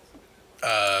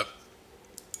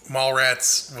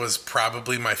Mallrats was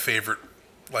probably my favorite,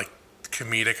 like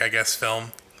comedic, I guess,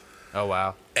 film. Oh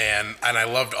wow. And I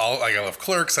loved I love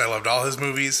Clerks. I loved all his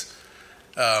movies.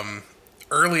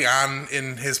 Early on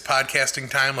in his podcasting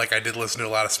time, like I did listen to a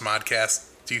lot of Smodcast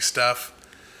stuff,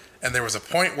 and there was a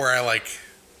point where I like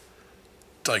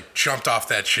jumped off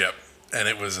that ship, and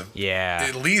it was Yeah.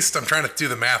 at least I'm trying to do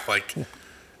the math. Like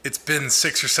it's been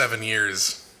 6 or 7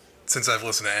 years since I've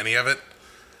listened to any of it,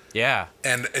 Yeah.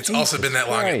 and it's also Jesus been that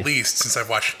long at Christ. least since I've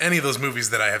watched any of those movies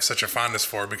that I have such a fondness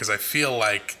for, because I feel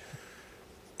like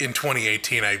in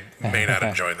 2018 I may not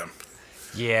enjoy them.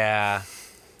 Yeah.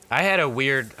 I had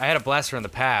a blast from the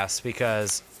past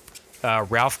because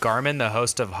Ralph Garman, the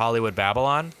host of Hollywood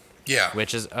Babylon, Yeah,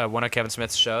 which is one of Kevin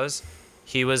Smith's shows,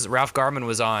 Ralph Garman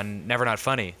was on Never Not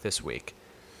Funny this week.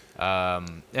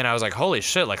 And I was like, holy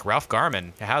shit, like Ralph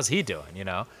Garman, how's he doing, you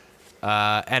know?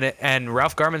 And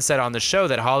Ralph Garman said on the show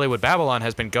that Hollywood Babylon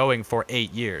has been going for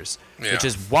 8 years, Yeah. which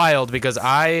is wild because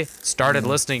I started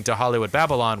listening to Hollywood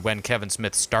Babylon when Kevin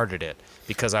Smith started it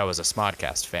because I was a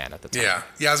Smodcast fan at the time.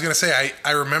 yeah. I was gonna say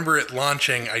I remember it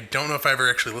launching. I don't know if I ever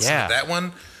actually listened Yeah. to that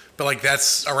one, but like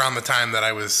that's around the time that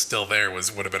I was still there. Would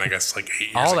have been, I guess, like 8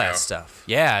 years All ago. that stuff.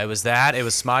 Yeah, it was that. It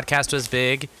was Smodcast was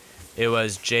big. It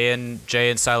was Jay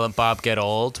and Silent Bob Get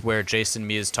Old, where Jason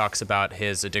Mewes talks about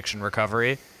his addiction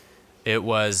recovery. It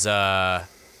was oh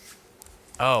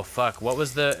fuck, what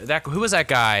was who was that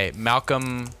guy?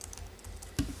 Malcolm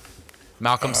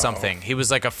something. He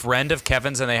was like a friend of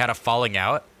Kevin's and they had a falling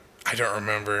out. I don't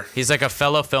remember. He's like a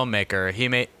fellow filmmaker.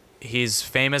 He's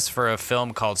famous for a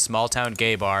film called Small Town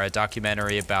Gay Bar, a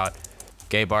documentary about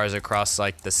gay bars across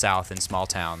like the South in small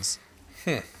towns.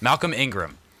 Malcolm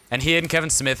Ingram. And he and Kevin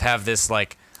Smith have this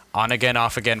like on again,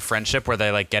 off again friendship where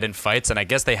they like get in fights, and I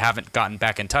guess they haven't gotten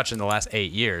back in touch in the last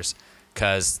 8 years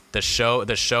because the show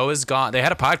is gone. They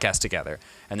had a podcast together,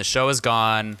 and the show is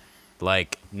gone.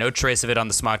 Like no trace of it on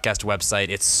the Smodcast website.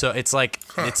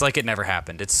 It's like it never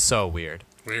happened. It's so weird.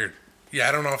 Weird. Yeah,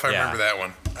 I don't know if I Yeah. remember that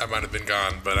one. I might have been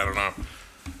gone, but I don't know.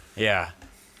 Yeah,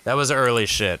 that was early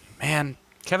shit, man.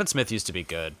 Kevin Smith used to be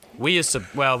good. We used to be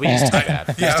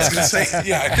bad. Yeah, I was gonna say.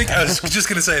 Yeah, I was just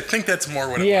gonna say. I think that's more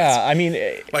what it was. Yeah, I mean,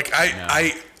 Like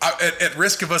I at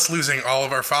risk of us losing all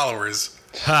of our followers,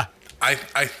 Ha. I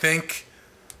think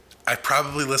I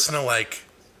probably listened to like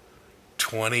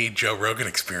 20 Joe Rogan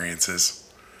experiences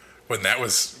when that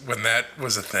was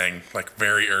a thing, like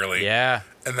very early. Yeah,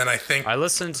 And then I think I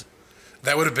listened.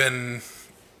 that would have been,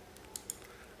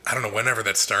 I don't know, whenever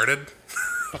that started.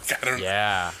 Like, I don't.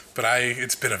 Yeah. But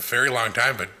it's been a very long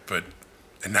time.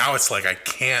 And now it's like I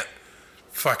can't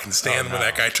fucking stand when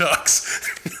that guy talks.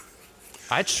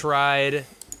 I tried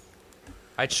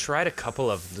a couple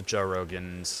of the Joe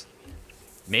Rogans.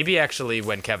 Maybe actually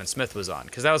when Kevin Smith was on,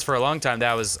 because that was for a long time.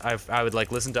 I would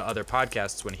like listen to other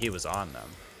podcasts when he was on them,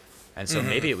 and so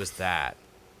maybe it was that.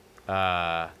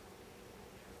 Man,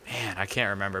 I can't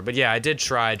remember, but yeah, I did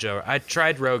try Joe. I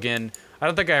tried Rogan. I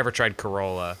don't think I ever tried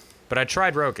Corolla, but I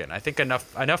tried Rogan. I think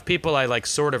enough people I like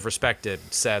sort of respected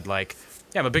said like,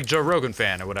 yeah, I'm a big Joe Rogan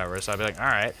fan or whatever. So I'd be like, all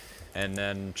right, and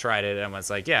then tried it and was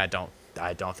like, yeah,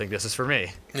 I don't think this is for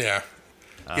me. Yeah.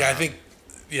 I think,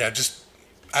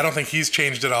 I don't think he's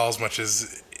changed at all as much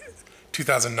as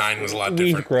 2009 was a lot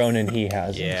different. We've grown and he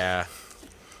hasn't. Yeah.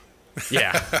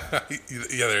 Yeah,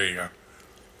 there you go.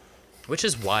 Which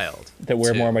is wild. That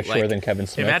we're too. more mature Like, than Kevin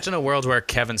Smith. Imagine a world where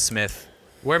Kevin Smith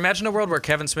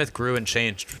grew and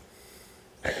changed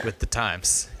with the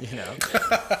times, you know.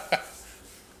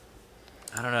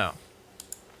 I don't know.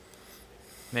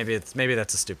 Maybe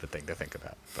that's a stupid thing to think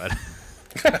about, but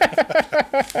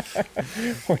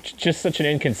Or just such an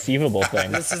inconceivable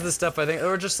thing. this is the stuff I think,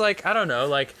 or just like, I don't know,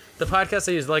 like the podcast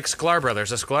I use, like Sklar Brothers.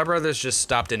 The Sklar Brothers just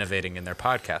stopped innovating in their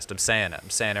podcast. I'm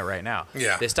saying it right now.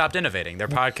 Yeah. They stopped innovating. Their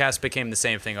podcast became the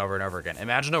same thing over and over again.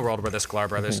 Imagine a world where the Sklar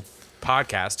Brothers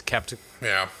podcast kept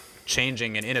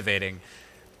changing and innovating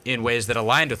in ways that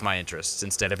aligned with my interests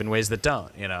instead of in ways that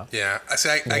don't, you know? Yeah.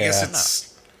 I guess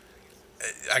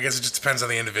I guess it just depends on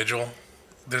the individual.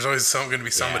 There's always going to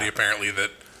be somebody apparently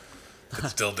that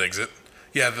still digs it.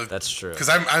 Yeah, that's true. Because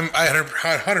I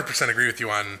 100% agree with you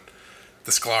on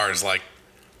the Sklars. Like,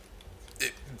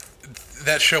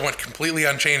 that show went completely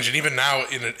unchanged, and even now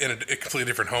in a completely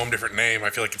different home, different name, I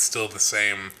feel like it's still the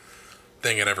same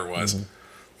thing it ever was. Mm-hmm.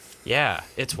 Yeah,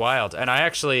 it's wild. And I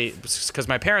actually, because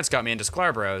my parents got me into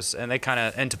Sklar Bros, and they kind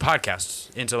of into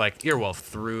podcasts, into like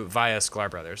Earwolf via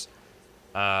Sklar Brothers,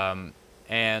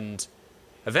 and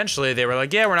eventually they were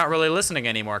like, yeah, we're not really listening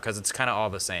anymore because it's kind of all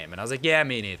the same. And I was like, yeah,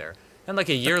 me neither. And like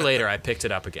a year later, I picked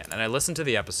it up again and I listened to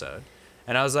the episode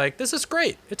and I was like, this is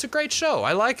great. It's a great show.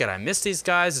 I like it. I miss these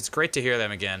guys. It's great to hear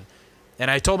them again. And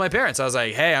I told my parents, I was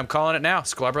like, hey, I'm calling it now.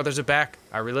 Sklar Brothers are back.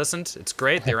 I re-listened. It's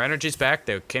great. Their energy's back.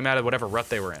 They came out of whatever rut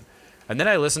they were in. And then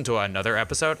I listened to another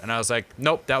episode and I was like,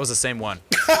 nope, that was the same one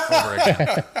over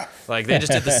again. Like they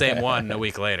just did the same one a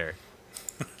week later.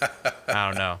 I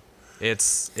don't know.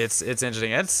 It's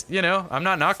interesting. It's, you know, I'm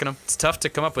not knocking them. It's tough to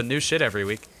come up with new shit every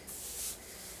week.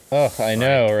 Oh, I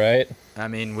know, right? I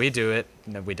mean, we do it.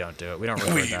 No, we don't do it. We don't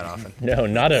record that often. No,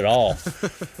 not at all.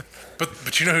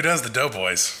 But you know who does? The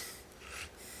Doughboys.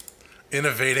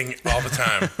 Innovating all the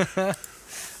time.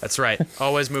 That's right.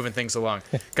 Always moving things along.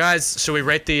 Guys, should we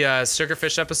rate the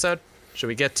Sugarfish episode? Should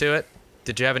we get to it?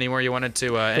 Did you have any more you wanted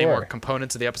to, any more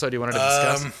components of the episode you wanted to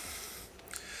discuss?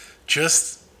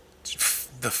 Just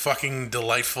the fucking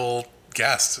delightful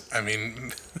guest. I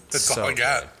mean, that's So all I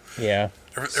got. Yeah.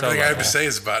 Everything I have to say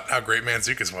is about how great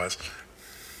Mantzoukas was.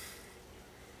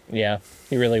 Yeah,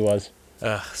 he really was.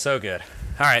 So good.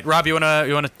 All right, Rob, you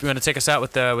wanna take us out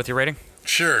with your rating?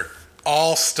 Sure.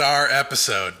 All-star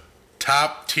episode.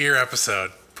 Top tier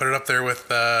episode. Put it up there with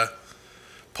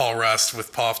Paul Rust,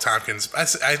 with Paul F. Tompkins.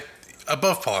 I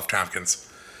above Paul F. Tompkins.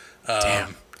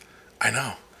 Damn. I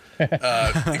know.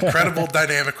 Incredible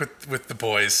dynamic with the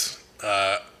boys.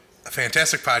 A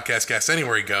fantastic podcast guest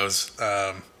anywhere he goes.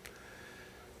 It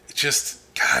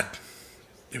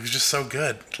was just so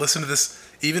good. Listen to this.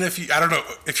 Even if I don't know,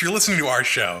 if you're listening to our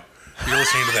show, you're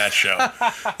listening to that show.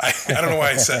 I don't know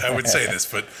why I would say this,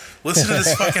 but listen to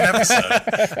this fucking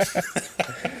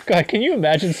episode. God, can you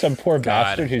imagine some poor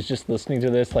bastard who's just listening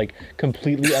to this, like,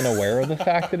 completely unaware of the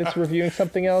fact that it's reviewing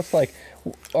something else? Like,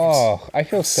 oh, I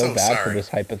feel so bad for sorry. this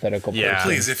hypothetical Yeah. person.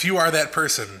 Please, if you are that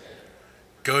person,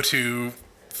 go to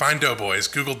find Doughboys,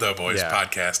 Google Doughboys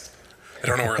podcast. I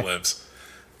don't know where it lives.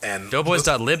 And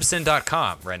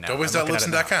Doughboys.libsyn.com right now.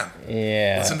 Doughboys.libsyn.com.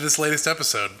 Yeah. Listen to this latest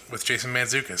episode with Jason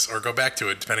Mantzoukas, or go back to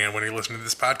it depending on when you're listening to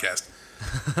this podcast.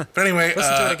 But anyway,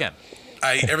 Listen to it again.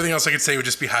 Everything else I could say would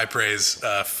just be high praise.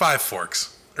 5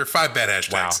 forks or 5 bad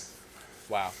hashtags.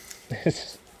 Wow.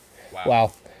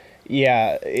 Wow.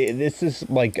 Yeah, this is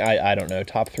like, I don't know,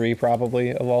 top 3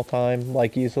 probably of all time,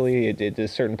 like easily. At a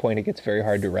certain point, it gets very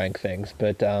hard to rank things.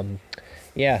 But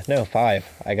yeah, no,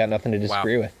 5. I got nothing to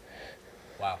disagree with.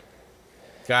 Wow.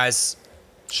 Guys,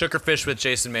 Sugarfish with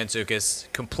Jason Mantzoukas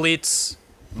completes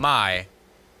my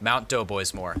Mount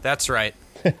Doughboys more. That's right.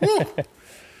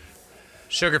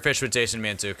 Sugarfish with Jason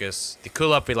Mantzoukas, the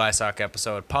Cool Up Eli Sock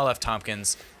episode, Paul F.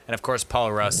 Tompkins, and of course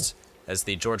Paul Rust as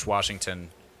the George Washington,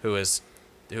 who is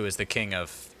the king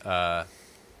of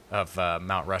of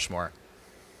Mount Rushmore.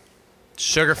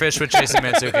 Sugarfish with Jason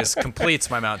Mantzoukas completes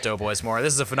my Mount Doughboys more.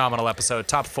 This is a phenomenal episode.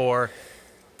 Top 4,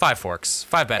 5 forks,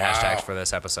 5 bad hashtags for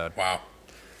this episode. Wow.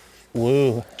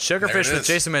 Woo. Sugarfish with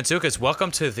Jason Mantzoukas.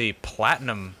 Welcome to the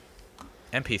Platinum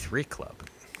MP3 Club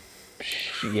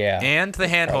Yeah. and the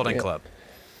Hand Holding Club.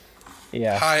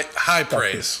 Yeah. High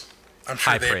praise. I'm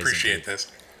sure High they praise appreciate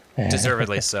this.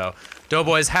 Deservedly so.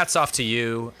 Doughboys, hats off to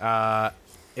you.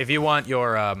 If you want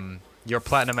your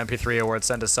Platinum MP3 award,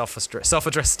 send a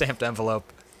self-addressed stamped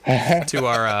envelope to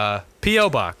our P.O.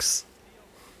 box.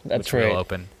 That's which right. we'll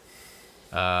open.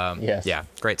 Yes. Yeah,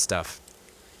 great stuff.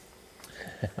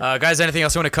 Guys, anything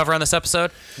else you want to cover on this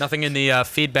episode? Nothing in the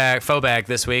faux bag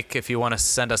this week. If you want to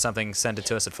send us something, send it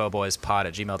to us at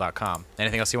fauxboyspod@gmail.com.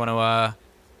 Anything else you want to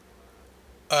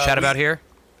chat about here?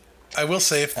 I will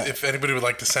say, if anybody would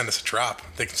like to send us a drop,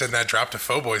 they can send that drop to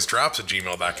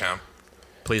fauxboysdrops@gmail.com.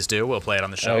 Please do. We'll play it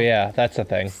on the show. Oh yeah, that's a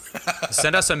thing.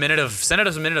 Send us a minute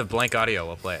of blank audio.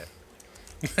 We'll play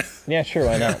it. Yeah, sure,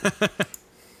 why not?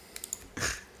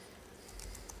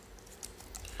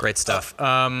 Great stuff.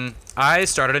 I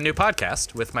started a new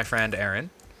podcast with my friend Aaron.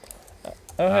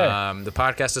 Oh hey. The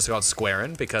podcast is called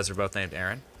Squarin' because we're both named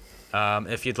Aaron.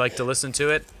 If you'd like to listen to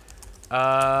it,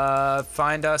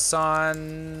 find us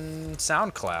on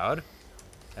SoundCloud,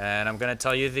 and I'm gonna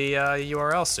tell you the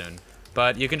URL soon.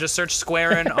 But you can just search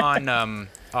Squarin' on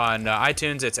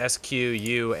iTunes. It's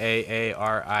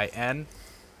SQUAARIN.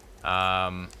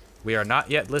 We are not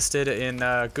yet listed in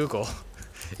Google.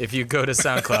 If you go to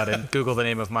SoundCloud and Google the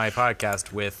name of my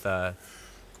podcast with the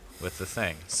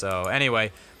thing. So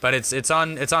anyway, but it's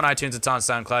on iTunes, it's on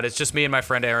SoundCloud. It's just me and my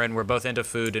friend Aaron. We're both into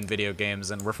food and video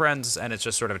games, and we're friends, and it's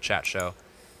just sort of a chat show.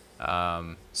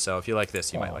 So if you like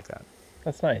this, you might like that.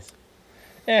 That's nice.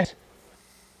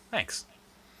 Thanks.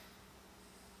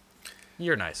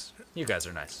 You're nice. You guys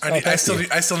are nice. I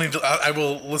still need to. I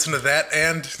will listen to that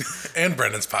and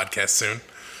Brendan's podcast soon.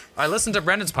 I listened to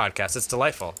Brendan's podcast. It's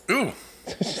delightful. Ooh.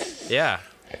 Yeah.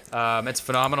 It's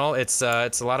phenomenal. It's a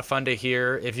lot of fun to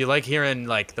hear. If you like hearing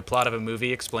like the plot of a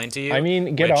movie explained to you, I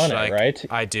mean, get which, on it, like, right?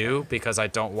 I do because I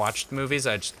don't watch movies.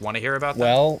 I just want to hear about them.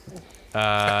 Well,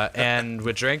 and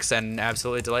with drinks and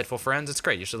absolutely delightful friends, it's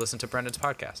great. You should listen to Brendan's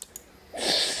podcast.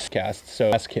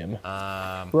 so ask him.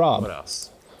 Rob. What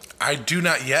else? I do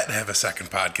not yet have a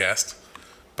second podcast,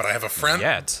 but I have a friend.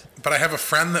 Yet. But I have a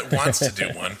friend that wants to do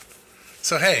one.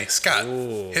 So hey, Scott,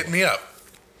 hit me up.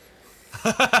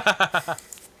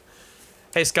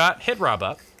 Hey Scott, hit Rob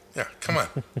up. Yeah, come on.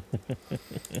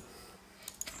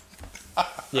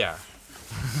 Yeah.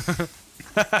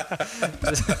 Well,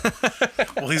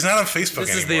 he's not on Facebook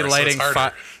This is anymore, the lighting. so it's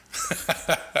harder.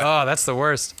 Oh, that's the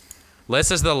worst.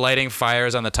 This is the lighting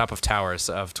fires on the top of towers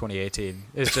of 2018.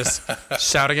 It's just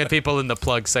shouting at people in the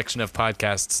plug section of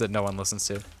podcasts that no one listens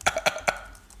to.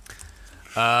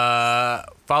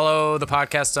 Follow the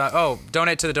podcast.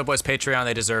 Donate to the Doughboys Patreon.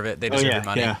 They deserve it. They deserve your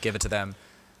money. Yeah. Give it to them.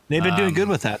 They've been doing good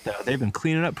with that, though. They've been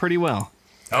cleaning up pretty well.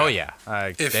 Oh yeah,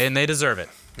 they deserve it.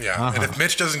 Yeah, and if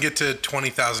Mitch doesn't get to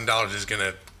 $20,000, he's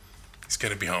gonna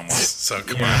be homeless. So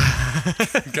come on,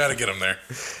 gotta get him there.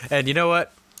 And you know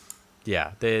what?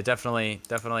 Yeah, they definitely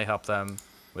help them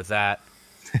with that.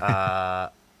 We're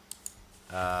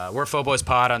Fauxboys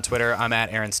Pod on Twitter. I'm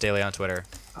at Aaron Staley on Twitter.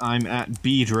 I'm at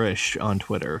Beedrish on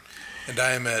Twitter. And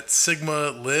I am at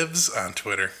Sigma Lives on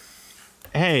Twitter.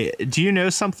 Hey, do you know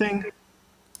something?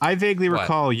 I vaguely What?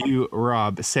 recall you,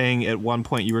 Rob, saying at one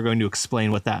point you were going to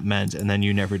explain what that meant, and then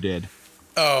you never did.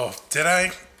 Oh, did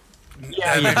I?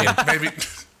 Yeah, maybe.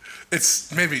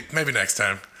 It's maybe next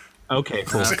time. Okay,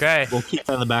 cool. Okay. We'll keep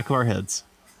that in the back of our heads.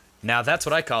 Now that's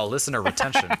what I call listener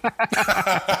retention.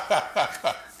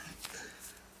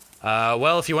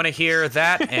 Well, if you want to hear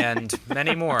that and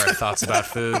many more thoughts about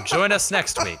food, join us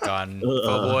next week on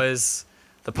Fauxboys,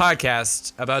 the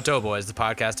podcast about Doughboys, the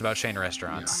podcast about chain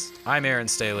restaurants. I'm Aaron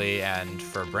Staley, and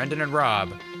for Brendan and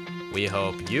Rob, we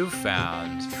hope you've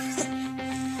found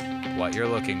what you're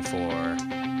looking for.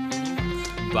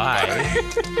 Bye.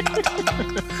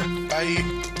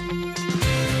 Bye.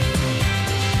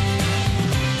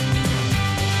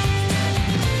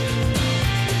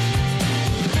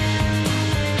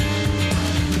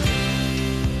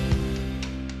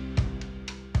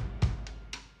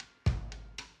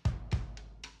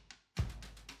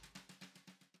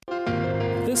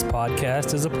 This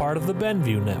podcast is a part of the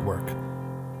Benview Network.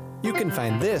 You can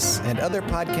find this and other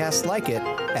podcasts like it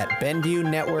at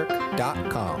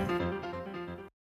BenviewNetwork.com.